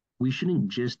we shouldn't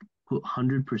just put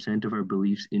 100% of our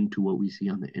beliefs into what we see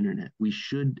on the internet. We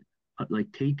should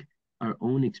like take our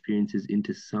own experiences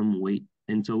into some weight.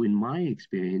 And so in my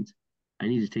experience, I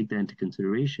need to take that into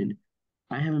consideration.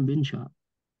 I haven't been shot.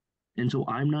 And so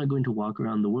I'm not going to walk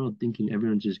around the world thinking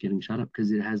everyone's just getting shot up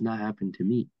because it has not happened to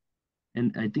me.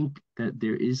 And I think that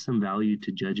there is some value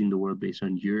to judging the world based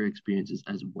on your experiences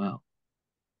as well.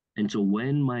 And so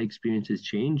when my experiences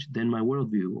change, then my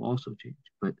worldview will also change.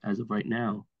 But as of right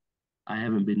now, I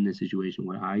haven't been in a situation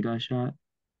where I got shot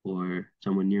or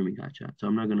someone near me got shot. So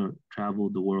I'm not gonna travel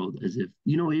the world as if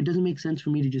it doesn't make sense for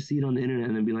me to just see it on the internet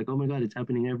and then be like, oh my God, it's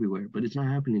happening everywhere. But it's not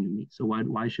happening to me. So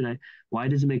why should I why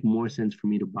does it make more sense for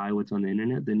me to buy what's on the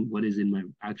internet than what is in my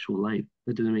actual life?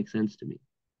 That doesn't make sense to me.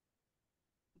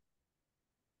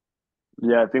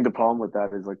 Yeah, I think the problem with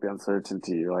that is like the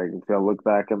uncertainty. Like if I look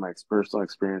back at my personal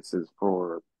experiences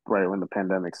for right when the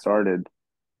pandemic started,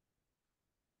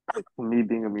 me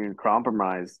being immune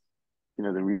compromised, the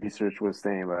research was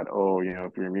saying that, oh,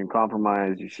 if you're immune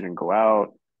compromised, you shouldn't go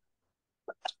out.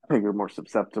 I think you're more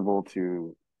susceptible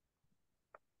to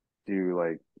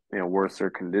like, worser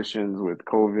conditions with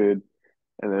COVID.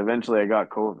 And then eventually I got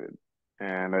COVID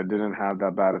and I didn't have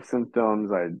that bad of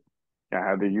symptoms. I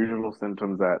had the usual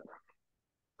symptoms that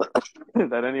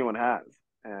that anyone has.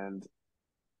 And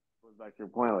goes back to your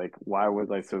point, like, why was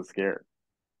I so scared?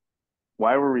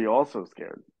 Why were we all so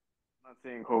scared? I'm not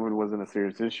saying COVID wasn't a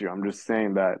serious issue. I'm just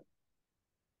saying that,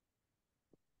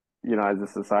 as a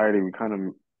society, we kind of,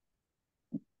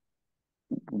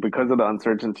 because of the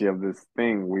uncertainty of this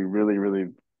thing, we really, really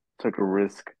took a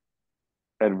risk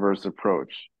adverse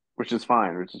approach, which is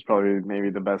fine, which is probably maybe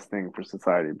the best thing for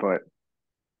society. But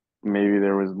maybe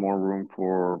there was more room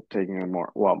for taking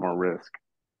a lot more risk.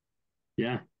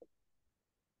 Yeah.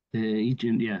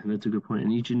 Yeah, that's a good point.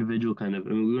 And each individual kind of I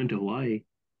mean we went to Hawaii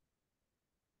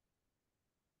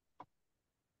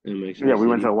in Mexico Yeah, we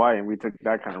went to City. Hawaii and we took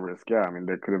that kind of risk. Yeah, I mean,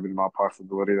 there could have been more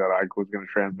possibility that I was going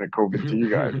to transmit COVID to you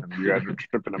guys, and you guys were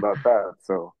tripping about that.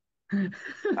 So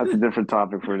that's a different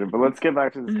topic for it. But let's get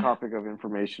back to this topic of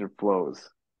information flows,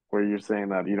 where you're saying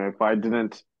that,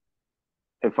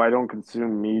 if I don't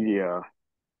consume media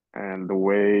and the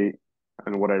way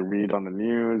and what I read on the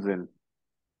news and,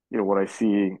 what I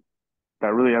see,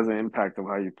 that really has an impact of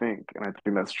how you think. And I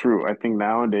think that's true. I think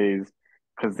nowadays,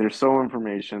 because there's so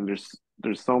information,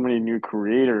 there's so many new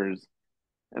creators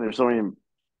and there's so many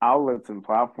outlets and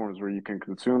platforms where you can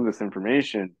consume this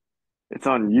information. It's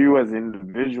on you as an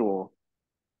individual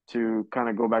to kind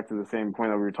of go back to the same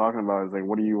point that we were talking about is like,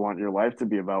 what do you want your life to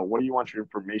be about? What do you want your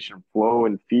information flow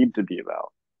and feed to be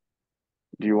about?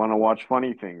 Do you want to watch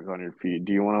funny things on your feed?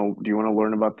 Do you want to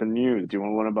learn about the news? Do you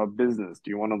want to learn about business? Do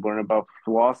you want to learn about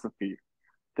philosophy?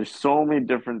 There's so many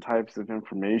different types of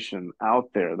information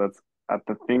out there that's at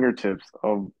the fingertips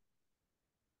of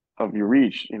your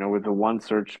reach, with a one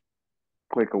search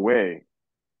click away.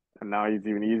 And now it's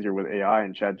even easier with AI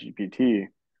and Chat GPT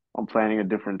on planning a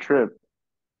different trip.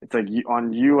 It's like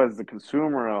on you as the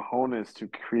consumer, a onus to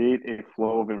create a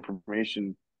flow of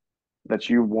information that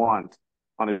you want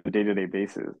on a day-to-day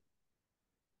basis.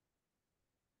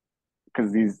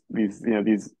 Because these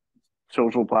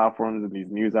social platforms and these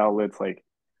news outlets, like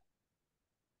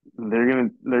they're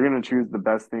gonna choose the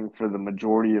best thing for the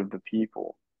majority of the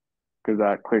people, because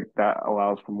that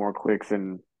allows for more clicks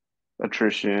and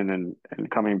attrition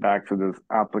and coming back to this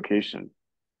application.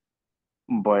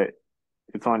 But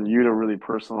it's on you to really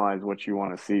personalize what you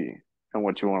want to see and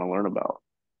what you want to learn about.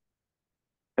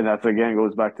 And that's again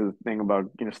goes back to the thing about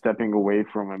stepping away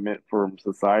from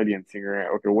society and figuring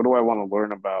out, okay, what do I want to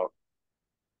learn about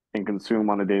and consume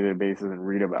on a day-to-day basis and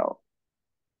read about.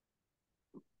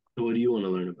 So what do you want to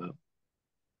learn about?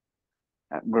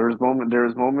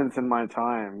 There's moments in my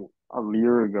time a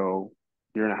year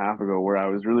and a half ago, where I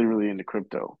was really, really into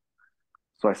crypto.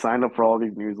 So I signed up for all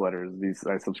these newsletters.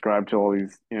 I subscribed to all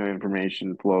these,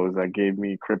 information flows that gave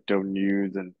me crypto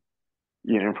news and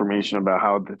information about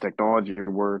how the technology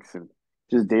works and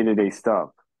just day-to-day stuff.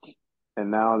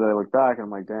 And now that I look back, I'm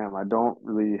like, damn, I don't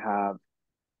really have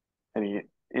any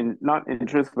not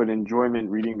interest, but enjoyment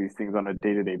reading these things on a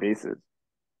day-to-day basis,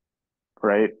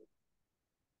 right?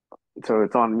 So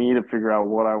it's on me to figure out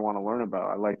what I want to learn about.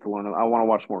 I like to learn. I want to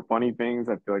watch more funny things.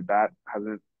 I feel like that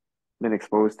hasn't been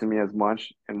exposed to me as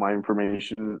much in my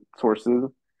information sources.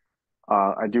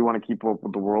 I do want to keep up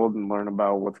with the world and learn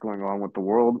about what's going on with the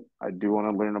world. I do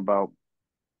want to learn about,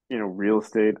 real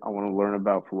estate. I want to learn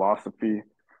about philosophy.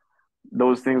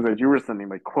 Those things that you were sending,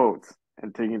 like quotes,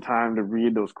 and taking time to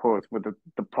read those quotes. But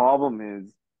the problem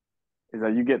is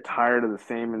that you get tired of the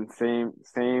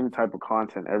same type of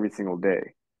content every single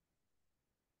day,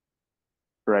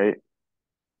 right?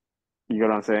 You get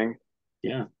what I'm saying?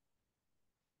 Yeah,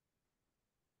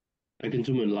 I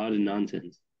consume a lot of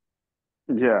nonsense,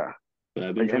 Yeah. but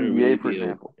I've been Like trying to NBA, really for be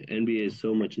example. NBA is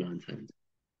so much nonsense.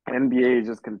 NBA is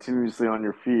just continuously on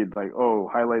your feed, like, oh,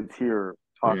 highlights here,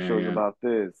 talk Yeah, shows yeah. about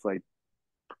this, like,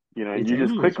 and It's you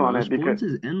just endless, click on bro. it because Sports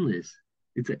is endless.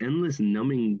 It's an endless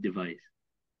numbing device.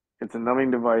 it's a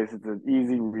numbing device. It's an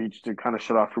easy reach to kind of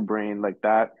shut off your brain. Like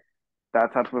that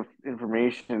type of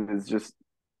information is just,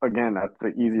 again, at the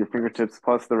easier fingertips,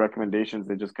 plus the recommendations,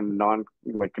 they just can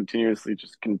continuously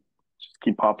just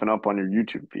keep popping up on your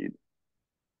YouTube feed.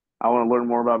 I want to learn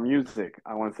more about music.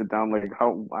 I want to sit down,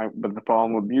 but the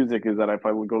problem with music is that if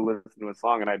I would go listen to a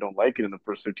song and I don't like it in the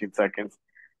first 15 seconds,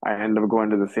 I end up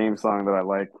going to the same song that I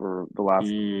like for the last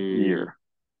Mm, year,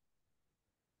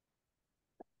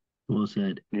 well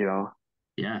said. you know?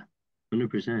 Yeah,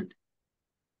 100%.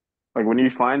 Like when you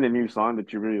find a new song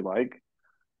that you really like,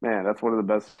 man, that's one of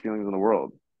the best feelings in the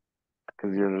world.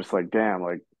 Because you're just like, damn,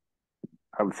 like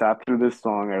I sat through this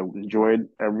song, I enjoyed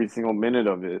every single minute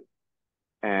of it,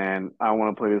 and I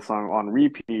want to play this song on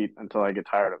repeat until I get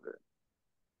tired of it.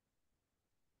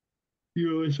 You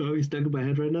know what song is stuck in my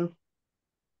head right now?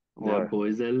 That What?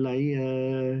 boy's a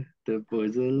liar. The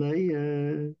boy's a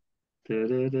liar. Da,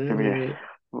 da, da, Give me, da.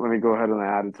 let me go ahead and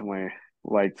add it to my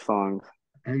liked songs.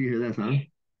 Have you heard that song?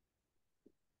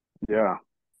 Yeah.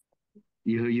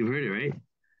 You've heard it, right?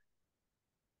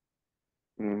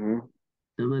 Mm-hmm.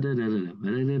 Da, da, da, da, da,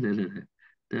 da, da, da, da, da.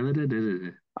 Da, da, da, da,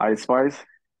 da. Ice Spice.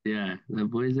 Yeah, the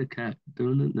boy's a cat.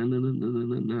 No, no, no, no, no, no,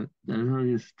 no, no. That song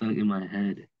is stuck in my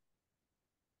head.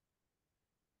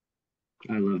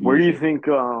 I love Where do you music. think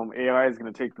AI is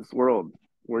going to take this world?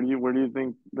 Where do you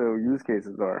think the use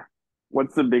cases are?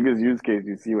 What's the biggest use case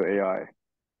you see with AI?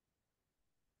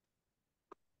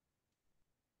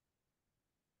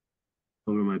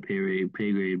 Over my pay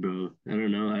grade, bro. I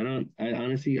don't know. I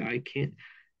honestly, I can't.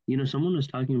 Someone was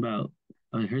talking about,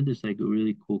 I heard this like a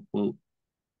really cool quote,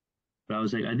 but I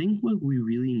was like, I think what we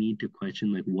really need to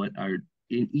question, like, what are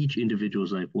in each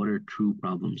individual's life, what our true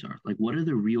problems are. Like, what are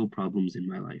the real problems in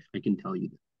my life? I can tell you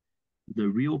that. The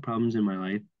real problems in my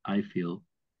life, I feel,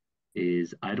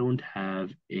 is I don't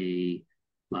have a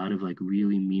lot of like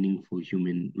really meaningful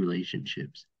human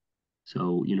relationships.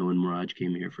 So, when Mirage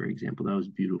came here, for example, that was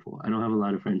beautiful. I don't have a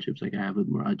lot of friendships like I have with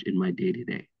Mirage in my day to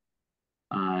day.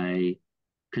 I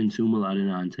consume a lot of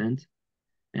nonsense.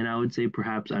 And I would say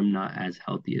perhaps I'm not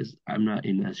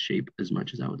in as shape as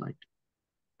much as I would like to.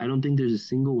 I don't think there's a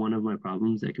single one of my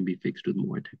problems that can be fixed with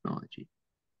more technology.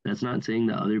 That's not saying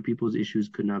that other people's issues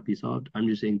could not be solved. I'm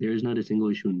just saying there is not a single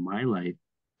issue in my life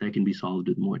that can be solved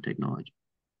with more technology.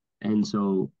 And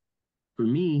so for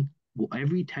me, well,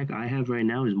 every tech I have right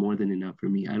now is more than enough for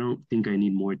me. I don't think I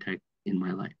need more tech in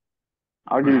my life.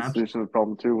 I'll give you a Perhaps, solution to the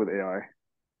problem too with AI.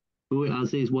 but I'll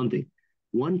say is one thing.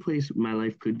 One place my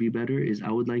life could be better is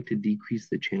I would like to decrease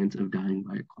the chance of dying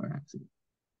by a car accident.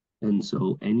 And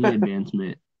so any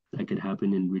advancement that could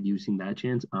happen in reducing that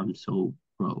chance, I'm so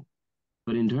pro.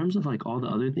 But in terms of like all the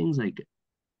other things, like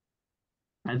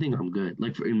I think I'm good.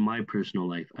 Like for in my personal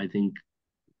life, I think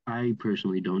I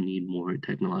personally don't need more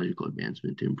technological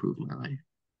advancement to improve my life.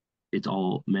 It's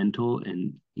all mental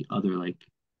and the other like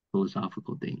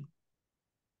philosophical things.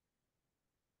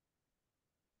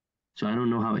 So I don't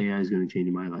know how AI is going to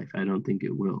change my life. I don't think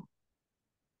it will.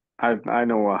 I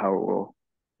know how it will.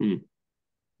 Hmm.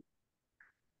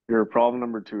 Your problem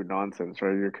number two, nonsense,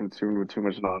 right? You're consumed with too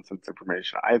much nonsense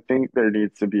information. I think there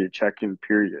needs to be a check-in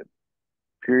period,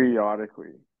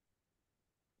 periodically,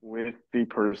 with the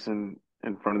person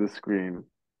in front of the screen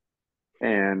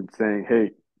and saying,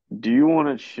 hey, do you want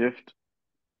to shift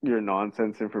your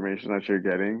nonsense information that you're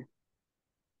getting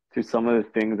to some of the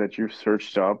things that you've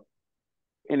searched up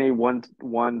in a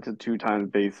one to two times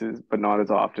basis, but not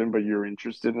as often, but you're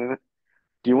interested in it?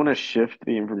 Do you want to shift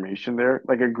the information there?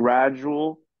 Like a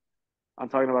gradual, I'm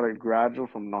talking about a gradual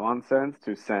from nonsense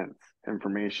to sense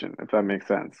information, if that makes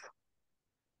sense.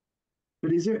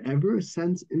 But is there ever a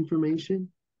sense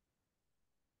information?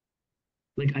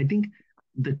 Like I think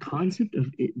the concept of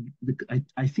it,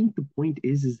 I think the point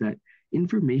is that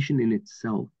information in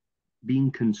itself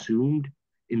being consumed,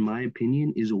 in my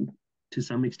opinion, is a to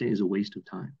some extent is a waste of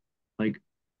time. Like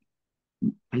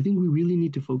I think we really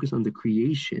need to focus on the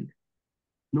creation.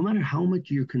 No matter how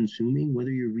much you're consuming,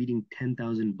 whether you're reading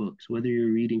 10,000 books, whether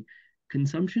you're reading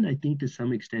consumption, I think to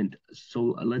some extent.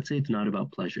 So let's say it's not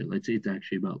about pleasure. Let's say it's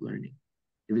actually about learning.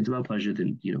 If it's about pleasure,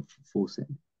 then, full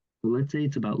send. But let's say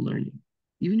it's about learning.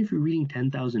 Even if you're reading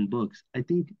 10,000 books, I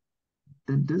think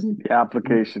that doesn't, The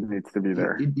application needs to be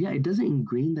there. yeah, it doesn't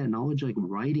ingrain that knowledge like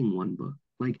writing one book.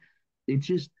 Like it's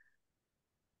just,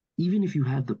 even if you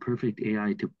have the perfect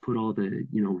AI to put all the,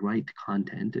 right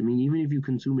content, I mean, even if you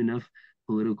consume enough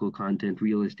political content,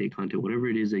 real estate content, whatever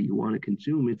it is that you want to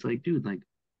consume, it's like, dude, like,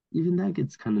 even that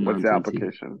gets kind of What's the nonsensy.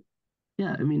 application?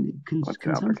 Yeah, I mean, What's the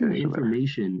consumption of application there?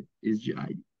 information is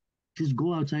just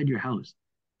go outside your house.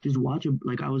 Just watch a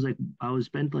like I was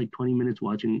spent like 20 minutes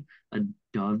watching a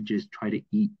dove just try to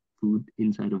eat food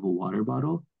inside of a water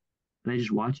bottle, and I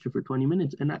just watched it for 20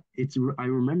 minutes, and I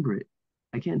remember it.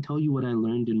 I can't tell you what I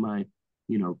learned in my,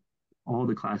 you know, all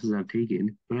the classes I've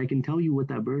taken, but I can tell you what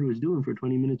that bird was doing for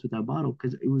 20 minutes with that bottle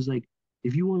because it was like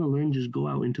if you want to learn, just go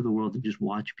out into the world and just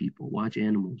watch people, watch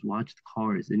animals, watch the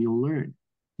cars, and you'll learn.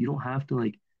 You don't have to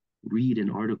like read an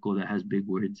article that has big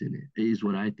words in it, is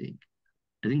what I think.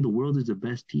 I think the world is the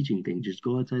best teaching thing. Just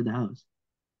go outside the house.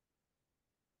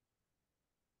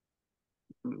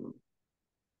 Mm.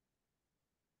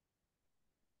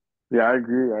 Yeah, I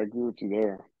agree. I agree with you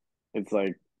there. It's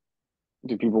like,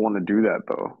 do people want to do that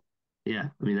though? Yeah,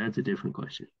 I mean, that's a different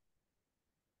question.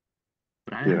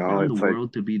 But I You have know, found the it's like,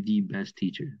 world to be the best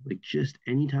teacher. Like, just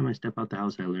anytime I step out the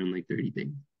house, I learn like 30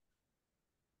 things.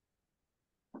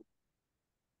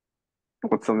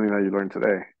 what's something that you learned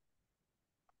today?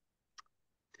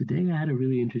 Today, I had a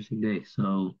really interesting day.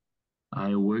 So,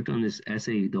 I worked on this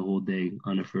essay the whole day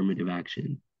on affirmative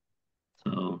action.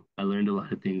 So, I learned a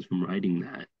lot of things from writing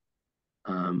that.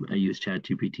 I used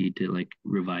ChatGPT to like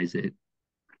revise it.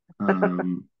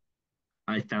 Um,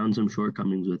 I found some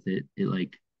shortcomings with it.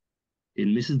 It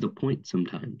misses the point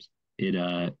sometimes.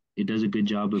 It does a good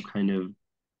job of kind of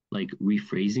like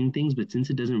rephrasing things, but since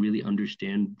it doesn't really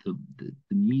understand the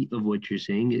meat of what you're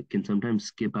saying, it can sometimes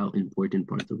skip out important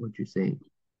parts of what you're saying.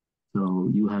 So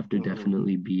you have to Hmm.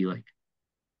 definitely be like,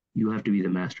 you have to be the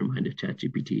mastermind of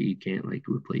ChatGPT. It can't like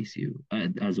replace you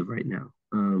as of right now.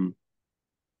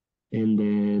 And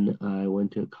then I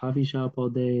went to a coffee shop all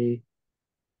day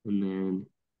and then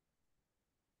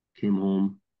came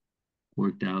home,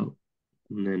 worked out,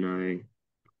 and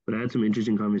but I had some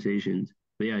interesting conversations.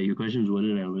 But yeah, your question is what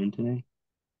did I learn today?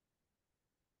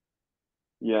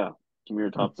 Yeah, give me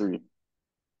your top It's three.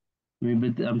 I mean,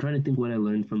 but I'm trying to think what I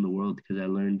learned from the world because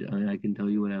I can tell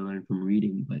you what I learned from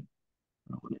reading, but I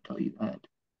don't want to tell you that.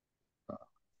 Uh,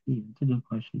 yeah, it's a good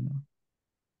question though.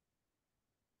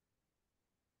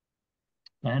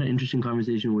 I had an interesting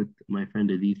conversation with my friend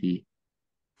Aditi.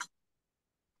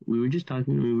 We were just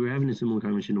talking, we were having a similar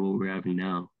conversation to what we're having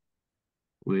now,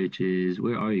 which is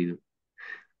where are you?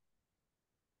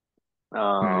 Or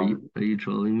Um, are you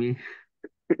trolling me?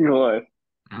 you know what?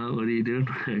 What are you doing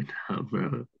right now,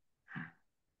 bro?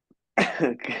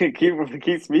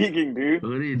 Keep speaking, dude.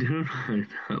 What are you doing right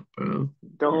now, bro?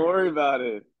 Don't worry about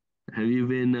it. Have you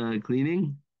been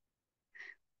cleaning?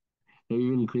 Have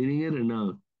you been cleaning it or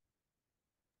no?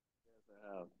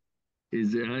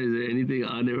 Is there anything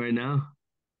on it right now?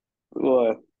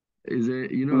 What? Is there,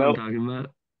 you know what I'm Nope. talking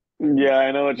about? Yeah,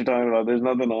 I know what you're talking about. There's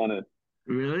nothing on it.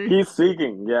 Really? Keep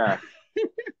speaking. Yeah.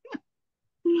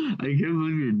 I can't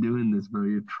believe you're doing this, bro.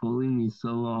 You're trolling me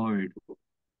so hard.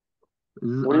 This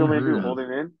is What do you want me to unheard do? of. Hold it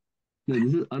in? No,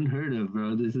 this is unheard of,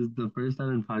 bro. This is the first time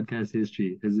in podcast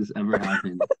history has this ever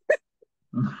happened.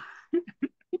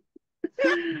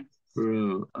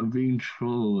 Bro, I'm being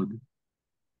trolled.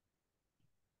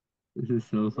 This is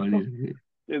so funny to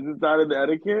Is this out of the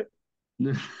etiquette?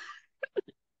 me.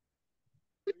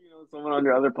 Someone on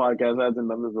your other podcast hasn't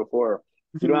done this before.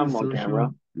 This You don't have is a them on camera.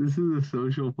 this is a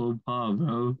social faux pas,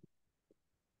 bro.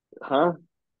 Huh?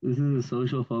 This is a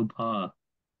social faux pas.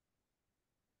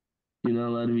 You're not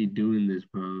allowed to be doing this,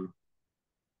 bro.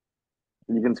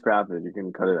 You can scrap it. You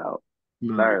can cut it out. All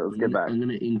No, right, let's get back. I'm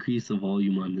gonna increase the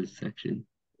volume on this section.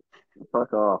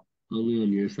 Fuck off. Only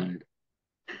on your side.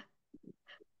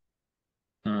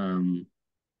 Um,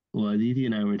 well, Aditi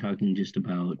and I were talking just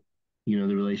about, the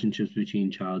relationships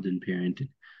between child and parent and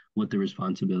what the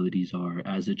responsibilities are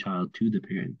as a child to the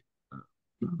parent. Uh,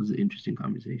 that was an interesting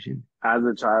conversation. As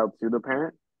a child to the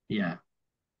parent, Yeah.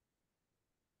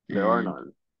 there are And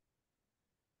none.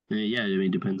 yeah, I mean,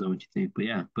 it depends on what you think. But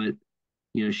yeah, but,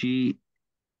 she,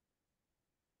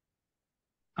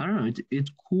 I don't know,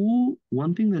 it's cool.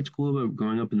 One thing that's cool about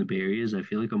growing up in the Bay Area is I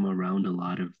feel like I'm around a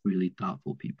lot of really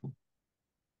thoughtful people.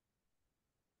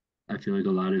 I feel like a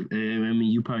lot of, I mean,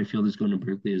 you probably feel this going to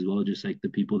Berkeley as well, just like the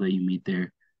people that you meet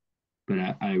there.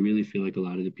 But I really feel like a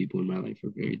lot of the people in my life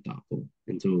are very thoughtful.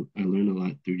 And so I learned a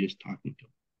lot through just talking to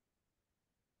them.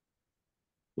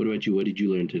 What about you? What did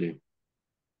you learn today?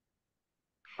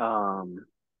 Um,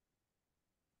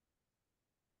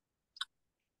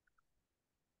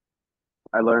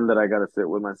 I learned that I got to sit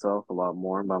with myself a lot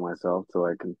more by myself so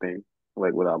I can think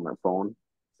like without my phone.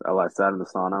 So I sat in the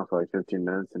sauna for like 15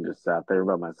 minutes and just sat there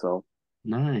by myself,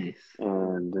 Nice.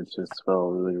 and it just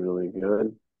felt really, really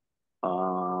good.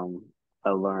 I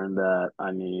learned that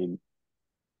I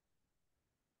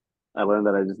learned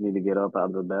that I just need to get up out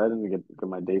of the bed and get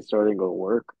my day started and go to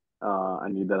work. I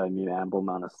need ample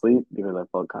amount of sleep because I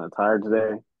felt kind of tired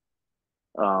today.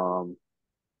 Um,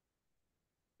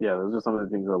 yeah, those are some of the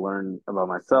things I learned about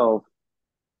myself.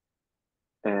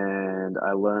 And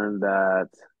I learned that,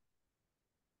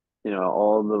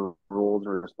 all the roles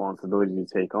and responsibilities you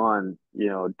take on,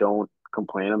 don't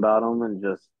complain about them and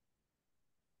just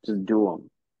do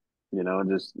them,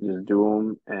 just do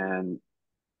them. And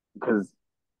because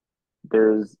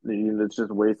it's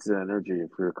just wasted energy if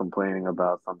you're complaining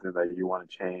about something that you want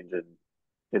to change and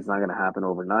it's not going to happen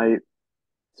overnight.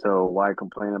 So why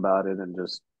complain about it and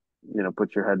just,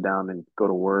 put your head down and go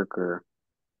to work or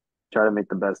try to make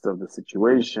the best of the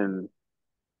situation.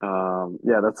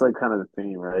 Yeah, that's like kind of the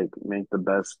thing, right? Make the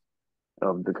best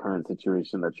of the current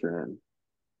situation that you're in.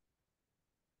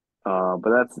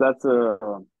 But that's a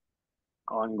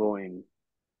ongoing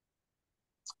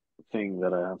thing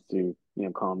that I have to,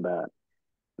 combat.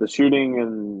 The shooting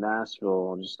in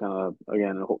Nashville just kind of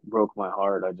again broke my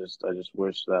heart. I just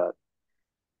wish that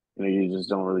you just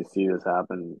don't really see this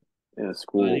happen in a I didn't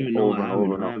school even know what over and over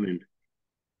happened. and What over. happened?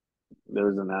 There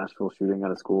was a Nashville shooting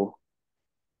at a school.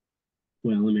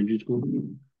 What, elementary school?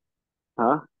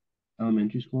 Huh?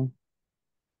 Elementary school?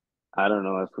 I don't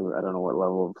know. I don't know what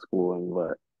level of schooling,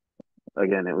 but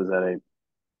again, it was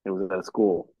at a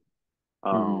school.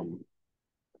 Mm-hmm. Um,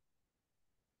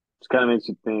 just kind of makes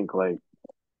you think like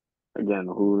again,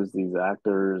 who's these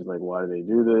actors? Like, why do they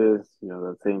do this?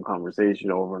 That same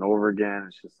conversation over and over again.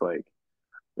 It's just like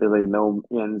there's like no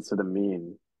ends to the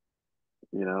mean,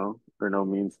 or no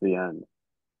means to the end.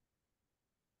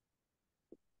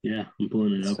 Yeah, I'm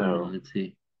pulling it up right now. So Let's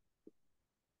see.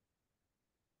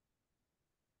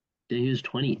 Yeah, he was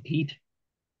 28.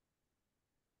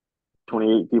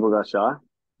 28 people got shot.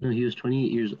 No, he was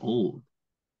 28 years old.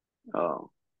 Oh,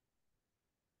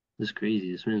 That's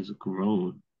crazy. This man's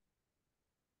grown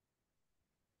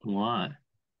a lot.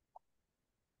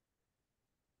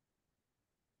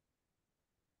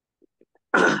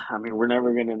 I mean, we're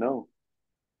never gonna know.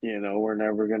 We're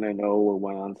never gonna know what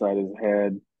went on inside his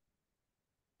head.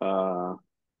 Uh,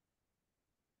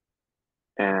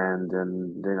 and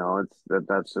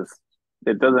that's just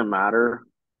it doesn't matter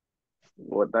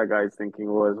what that guy's thinking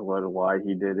was, why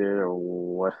he did it, or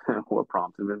what what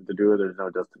prompted him to do it. There's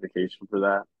no justification for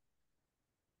that.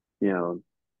 You know,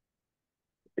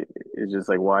 it's just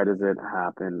like why does it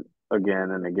happen again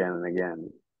and again and again?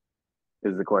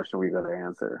 is the question we got to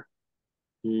answer.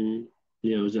 Mm,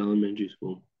 yeah, it was elementary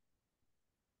school.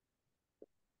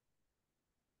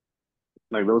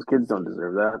 Like those kids don't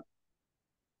deserve that.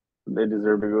 They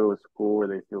deserve to go to school where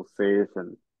they feel safe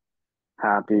and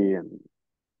happy, and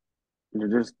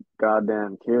they're just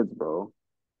goddamn kids, bro.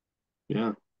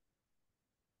 Yeah.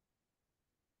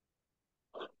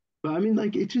 But I mean,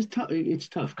 like, it's just tough. It's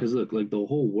tough because look, like the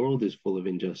whole world is full of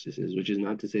injustices, which is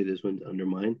not to say this one's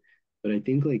undermined, but I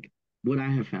think like what I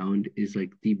have found is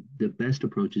like the best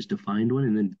approach is to find one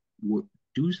and then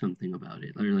do something about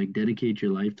it, or like dedicate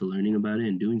your life to learning about it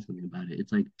and doing something about it.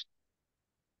 It's like,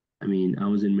 I mean, I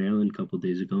was in Maryland a couple of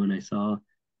days ago and I saw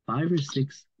five or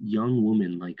six young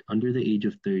women, like under the age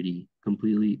of 30,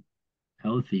 completely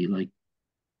healthy, like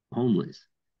homeless,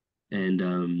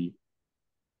 and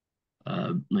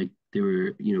like they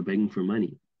were, begging for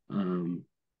money. Um,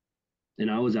 and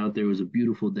I was out there. It was a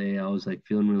beautiful day. I was like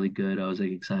feeling really good. I was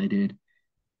like excited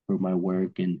for my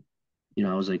work, and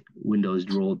I was like windows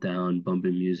rolled down,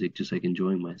 bumping music, just like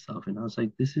enjoying myself. And I was like,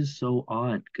 this is so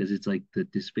odd because it's like the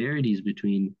disparities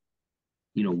between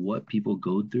what people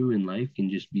go through in life can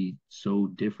just be so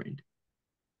different.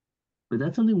 But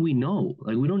that's something we know.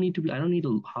 Like we don't need to be. I don't need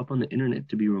to hop on the internet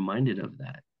to be reminded of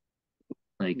that.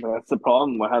 Like, That's the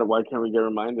problem. Why can't we get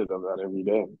reminded of that every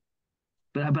day?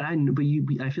 but I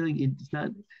feel like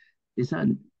it's not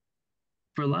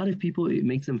for a lot of people it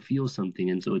makes them feel something,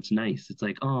 and so it's nice. It's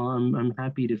like, oh, I'm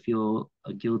happy to feel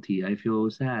guilty, I feel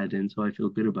sad, and so I feel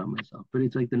good about myself. But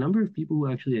it's like the number of people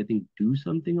who actually I think do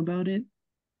something about it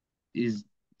is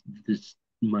this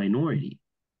minority,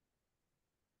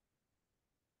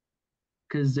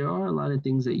 because there are a lot of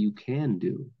things that you can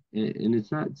do, and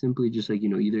it's not simply just like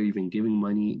either even giving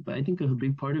money, but I think a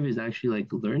big part of it is actually like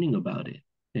learning about it,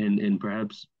 and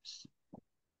perhaps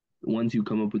once you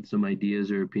come up with some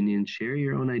ideas or opinions, share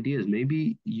your own ideas.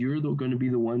 Maybe you're going to be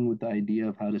the one with the idea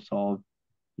of how to solve,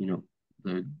 you know,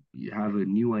 you have a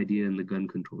new idea in the gun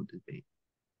control debate.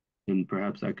 And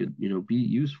perhaps that could, be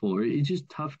useful. Or it's just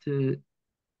tough to,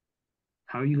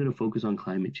 how are you going to focus on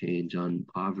climate change, on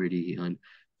poverty, on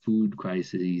food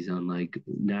crises, on like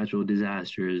natural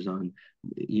disasters, on,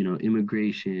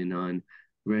 immigration, on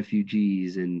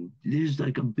refugees? And there's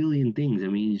like a billion things. I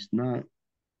mean, it's not,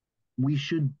 we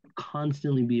should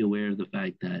constantly be aware of the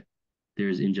fact that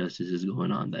there's injustices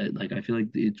going on. That like I feel like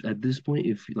it's at this point,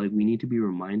 if like we need to be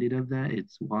reminded of that,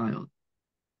 it's wild.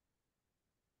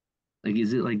 Like,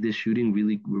 is it like this shooting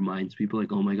really reminds people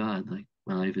like, oh my God, like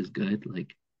my life is good?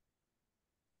 Like,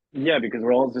 Yeah, because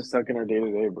we're all just stuck in our day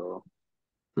to day, bro.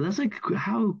 but that's like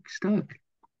how stuck.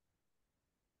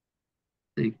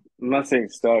 Like, I'm not saying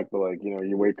stuck, but like,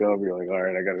 you wake up, you're like, all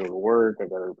right, I gotta go to work, I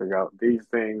gotta figure out these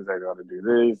things, I gotta do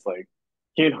this. Like,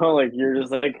 like you're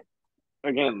just like,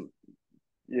 again,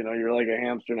 you're like a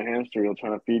hamster in a hamster wheel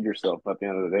trying to feed yourself at the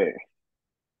end of the day.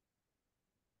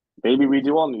 Maybe we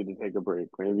do all need to take a break.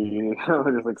 Maybe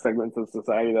there's like segments of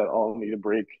society that all need a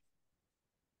break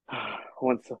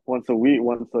once a week,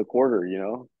 once a quarter.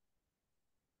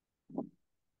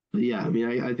 but yeah, I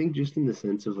mean, I think just in the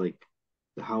sense of like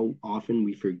how often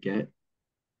we forget.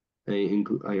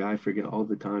 I forget all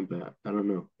the time, but I don't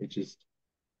know. It just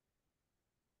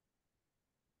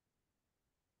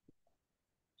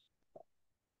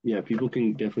yeah, people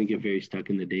can definitely get very stuck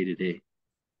in the day to day.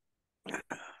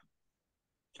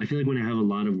 I feel like when I have a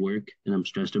lot of work and I'm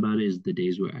stressed about it is the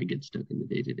days where I get stuck in the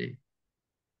day to day.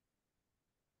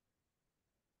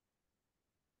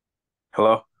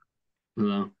 Hello?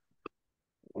 Hello.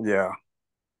 Yeah.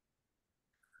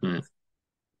 But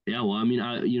yeah, well, I mean,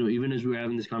 even as we were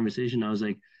having this conversation, I was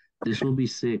like, this will be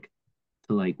sick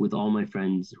to like with all my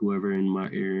friends, whoever in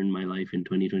my life in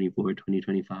 2024,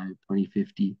 2025,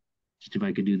 2050, just if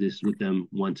I could do this with them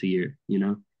once a year,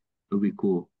 it would be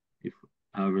cool if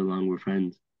however long we're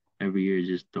friends, every year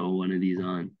just throw one of these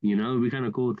on, it'd be kind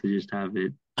of cool to just have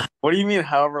it. What do you mean,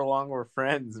 however long we're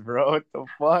friends, bro? What the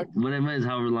fuck? What I meant is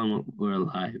however long we're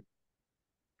alive,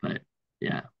 but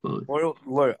yeah, both.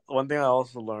 Look, one thing I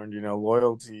also learned,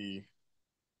 loyalty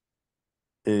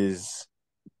is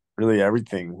really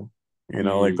everything.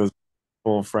 Like Hmm. those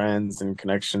full friends and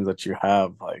connections that you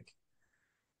have. Like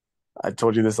I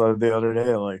told you this the other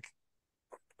day, like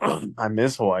I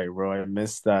miss Hawaii, bro. I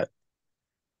miss that,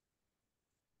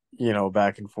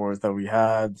 back and forth that we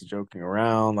had, joking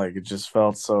around. Like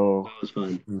That was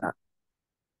fun.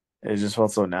 it just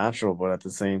felt so natural, but at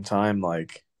the same time,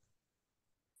 like,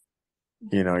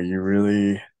 you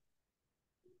really,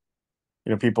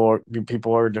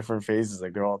 people are different phases.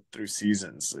 Like they're all through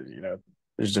seasons.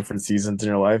 There's different seasons in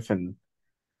your life, and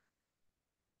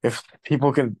if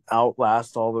people can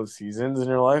outlast all those seasons in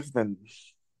your life, then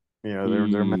they're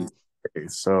Mm, meant.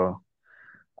 So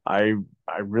I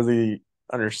I really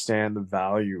understand the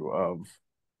value of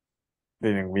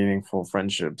being meaningful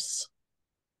friendships.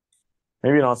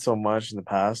 Maybe not so much in the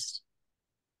past,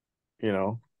 you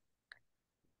know,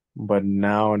 but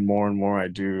now and more I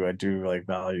do like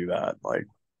value that. Like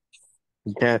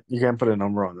you can't put a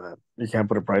number on that. You can't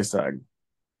put a price tag.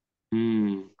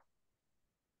 Hmm.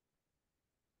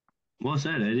 Well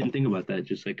said. I didn't think about that.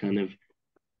 Just like kind of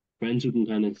friends who can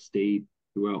kind of stay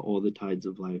throughout all the tides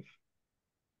of life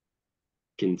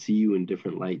can see you in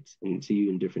different lights and see you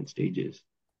in different stages.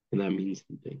 And that means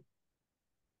something.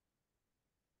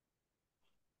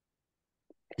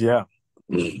 Yeah.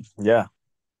 Yeah.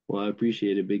 Well, I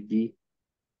appreciate it, Big D.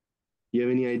 You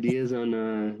have any ideas on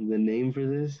the name for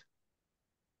this?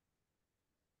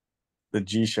 The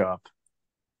G Shop.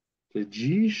 The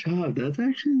G Shop. That's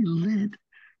actually lit.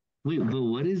 Wait, but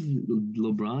what is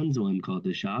LeBron's one called?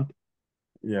 The Shop?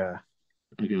 Yeah.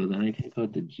 Okay, well then I can call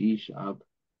it the G Shop.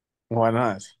 Why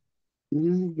not?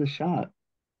 This is the shop.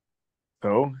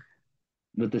 So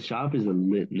But the shop is a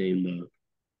lit name though.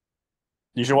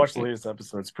 you should watch the latest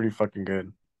episode. It's pretty fucking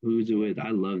good. Who's it with? I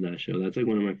love that show. That's like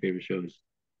one of my favorite shows.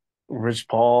 Rich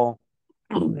Paul,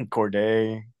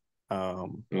 Corday,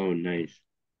 um, Oh, nice.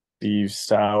 Steve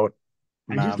Stout,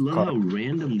 I just Mav love Car. how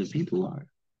random the people are.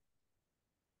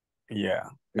 Yeah.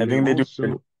 I And they're think all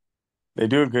so, they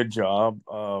do a good job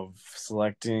of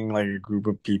selecting like a group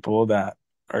of people that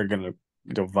are gonna,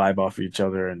 vibe off each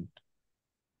other, and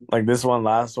like this one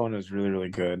last one is really, really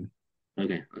good.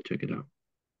 okay, I'll check it out.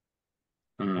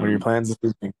 What are your Um, plans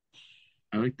this evening?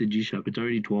 I like the G Shop. It's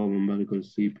already 12. I'm about to go to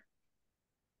sleep.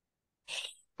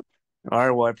 All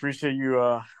right, well, I appreciate you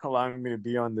allowing me to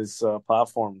be on this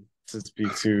platform to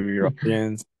speak to your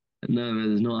audience. No, man,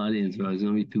 there's no audience, bro. There's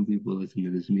gonna be two people listening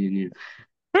to this, me and you.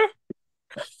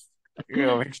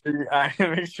 Make sure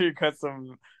make sure you cut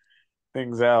some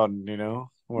things out,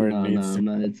 where it No, no, needs to. I'm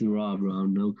not. It's raw, bro.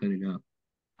 I'm no cutting out.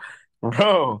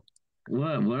 Bro,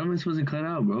 What? What am I supposed to cut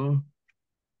out, bro?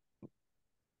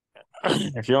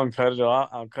 if you don't cut it off,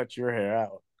 I'll cut your hair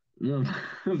out. No,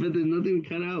 but there's nothing to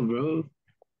cut out, bro.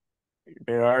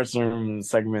 There are some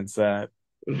segments that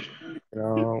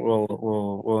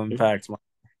will impact Which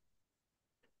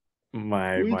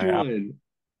my. one?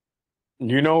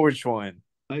 You know which one?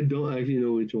 I don't actually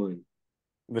know which one.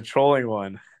 The trolling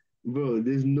one. Bro,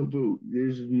 there's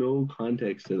no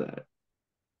context to that.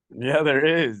 Yeah, there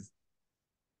is.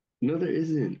 No, there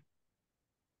isn't.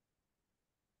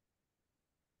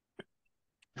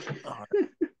 Uh,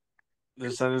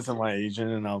 just send it to my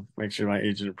agent, and I'll make sure my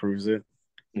agent approves it.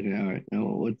 Okay, all right. Now,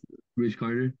 what's Rich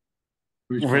Carter?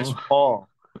 Rich Rich Paul? Paul.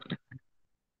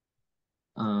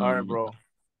 All right, Um, bro.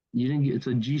 you didn't get it's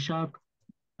a G Shock.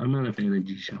 I'm not a fan of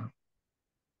G Shock.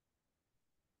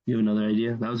 You have another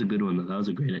idea? That was a good one, though. That was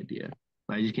a great idea.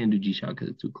 I just can't do G Shock because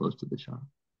it's too close to the shop.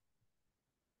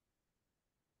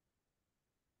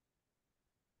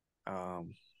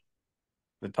 Um,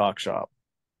 the talk shop.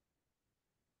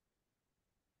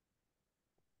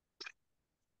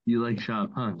 You like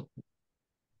shop, huh?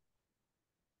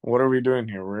 What are we doing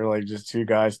here? We're like just two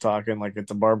guys talking like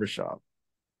it's a barber shop.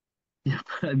 Yeah,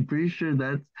 but I'm pretty sure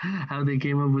that's how they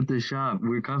came up with the shop.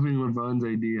 We're copying LeBron's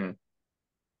idea.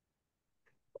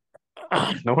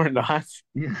 No, we're not.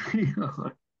 Yeah,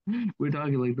 we're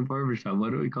talking like the barber shop. Why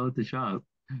don't we call it the shop?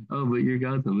 Oh, but you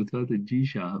got them. Let's call it the G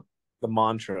shop. The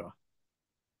mantra.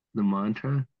 The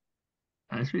mantra?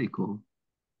 That's pretty cool.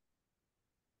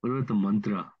 What about the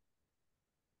mantra?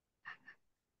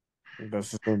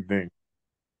 That's the same thing.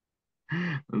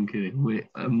 I'm kidding. Wait,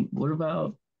 what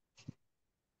about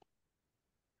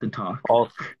the talk? All,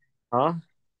 huh?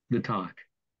 The talk.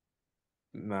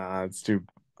 Nah, it's too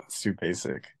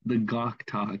basic. The gawk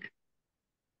talk.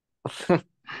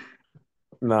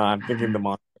 Nah, I'm thinking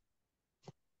the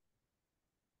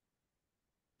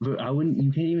But I wouldn't,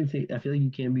 you can't even say, I feel like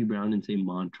you can't be brown and say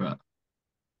mantra.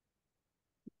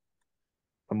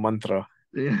 mantra.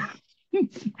 Yeah.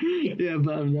 Yeah,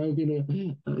 but I'm not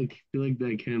gonna, I feel like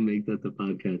that can't make that the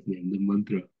podcast name, the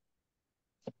mantra.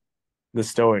 The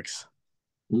Stoics.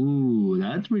 Ooh,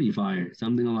 that's pretty fire.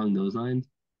 Something along those lines.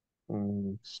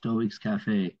 Mm, Stoics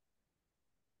Cafe.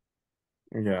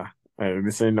 yeah.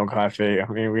 This ain't no cafe. I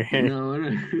mean, we ain't No,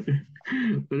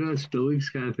 what about Stoics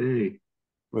Cafe?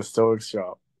 the Stoics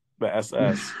shop. The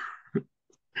SS.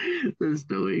 The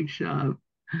Stoic shop.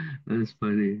 That's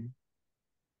funny.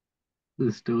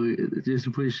 The Stoic, just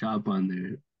to put a shop on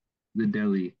there. The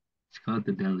deli. It's called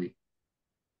the deli.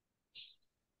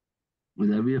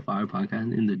 Would that be a fire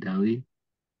podcast in the deli?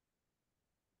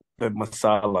 The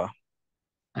masala.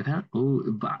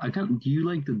 But I can't, do you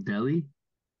like the deli?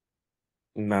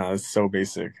 Nah, it's so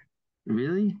basic.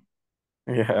 Really?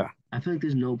 Yeah. I feel like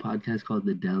there's no podcast called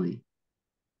The Deli.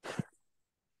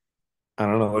 I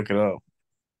don't know. Look it up.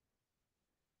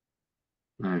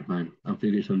 All right, fine. I'll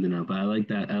figure something out. But I like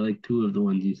that. I like two of the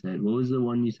ones you said. What was the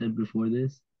one you said before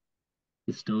this?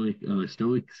 The Stoic. Oh,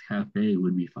 Stoics Cafe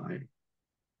would be fire.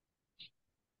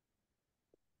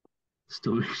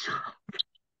 Stoic Shop.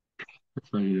 That's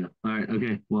funny enough. All right.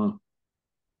 Okay. Well,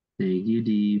 thank you,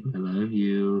 Deep. I love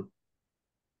you.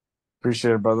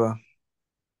 Appreciate it, brother.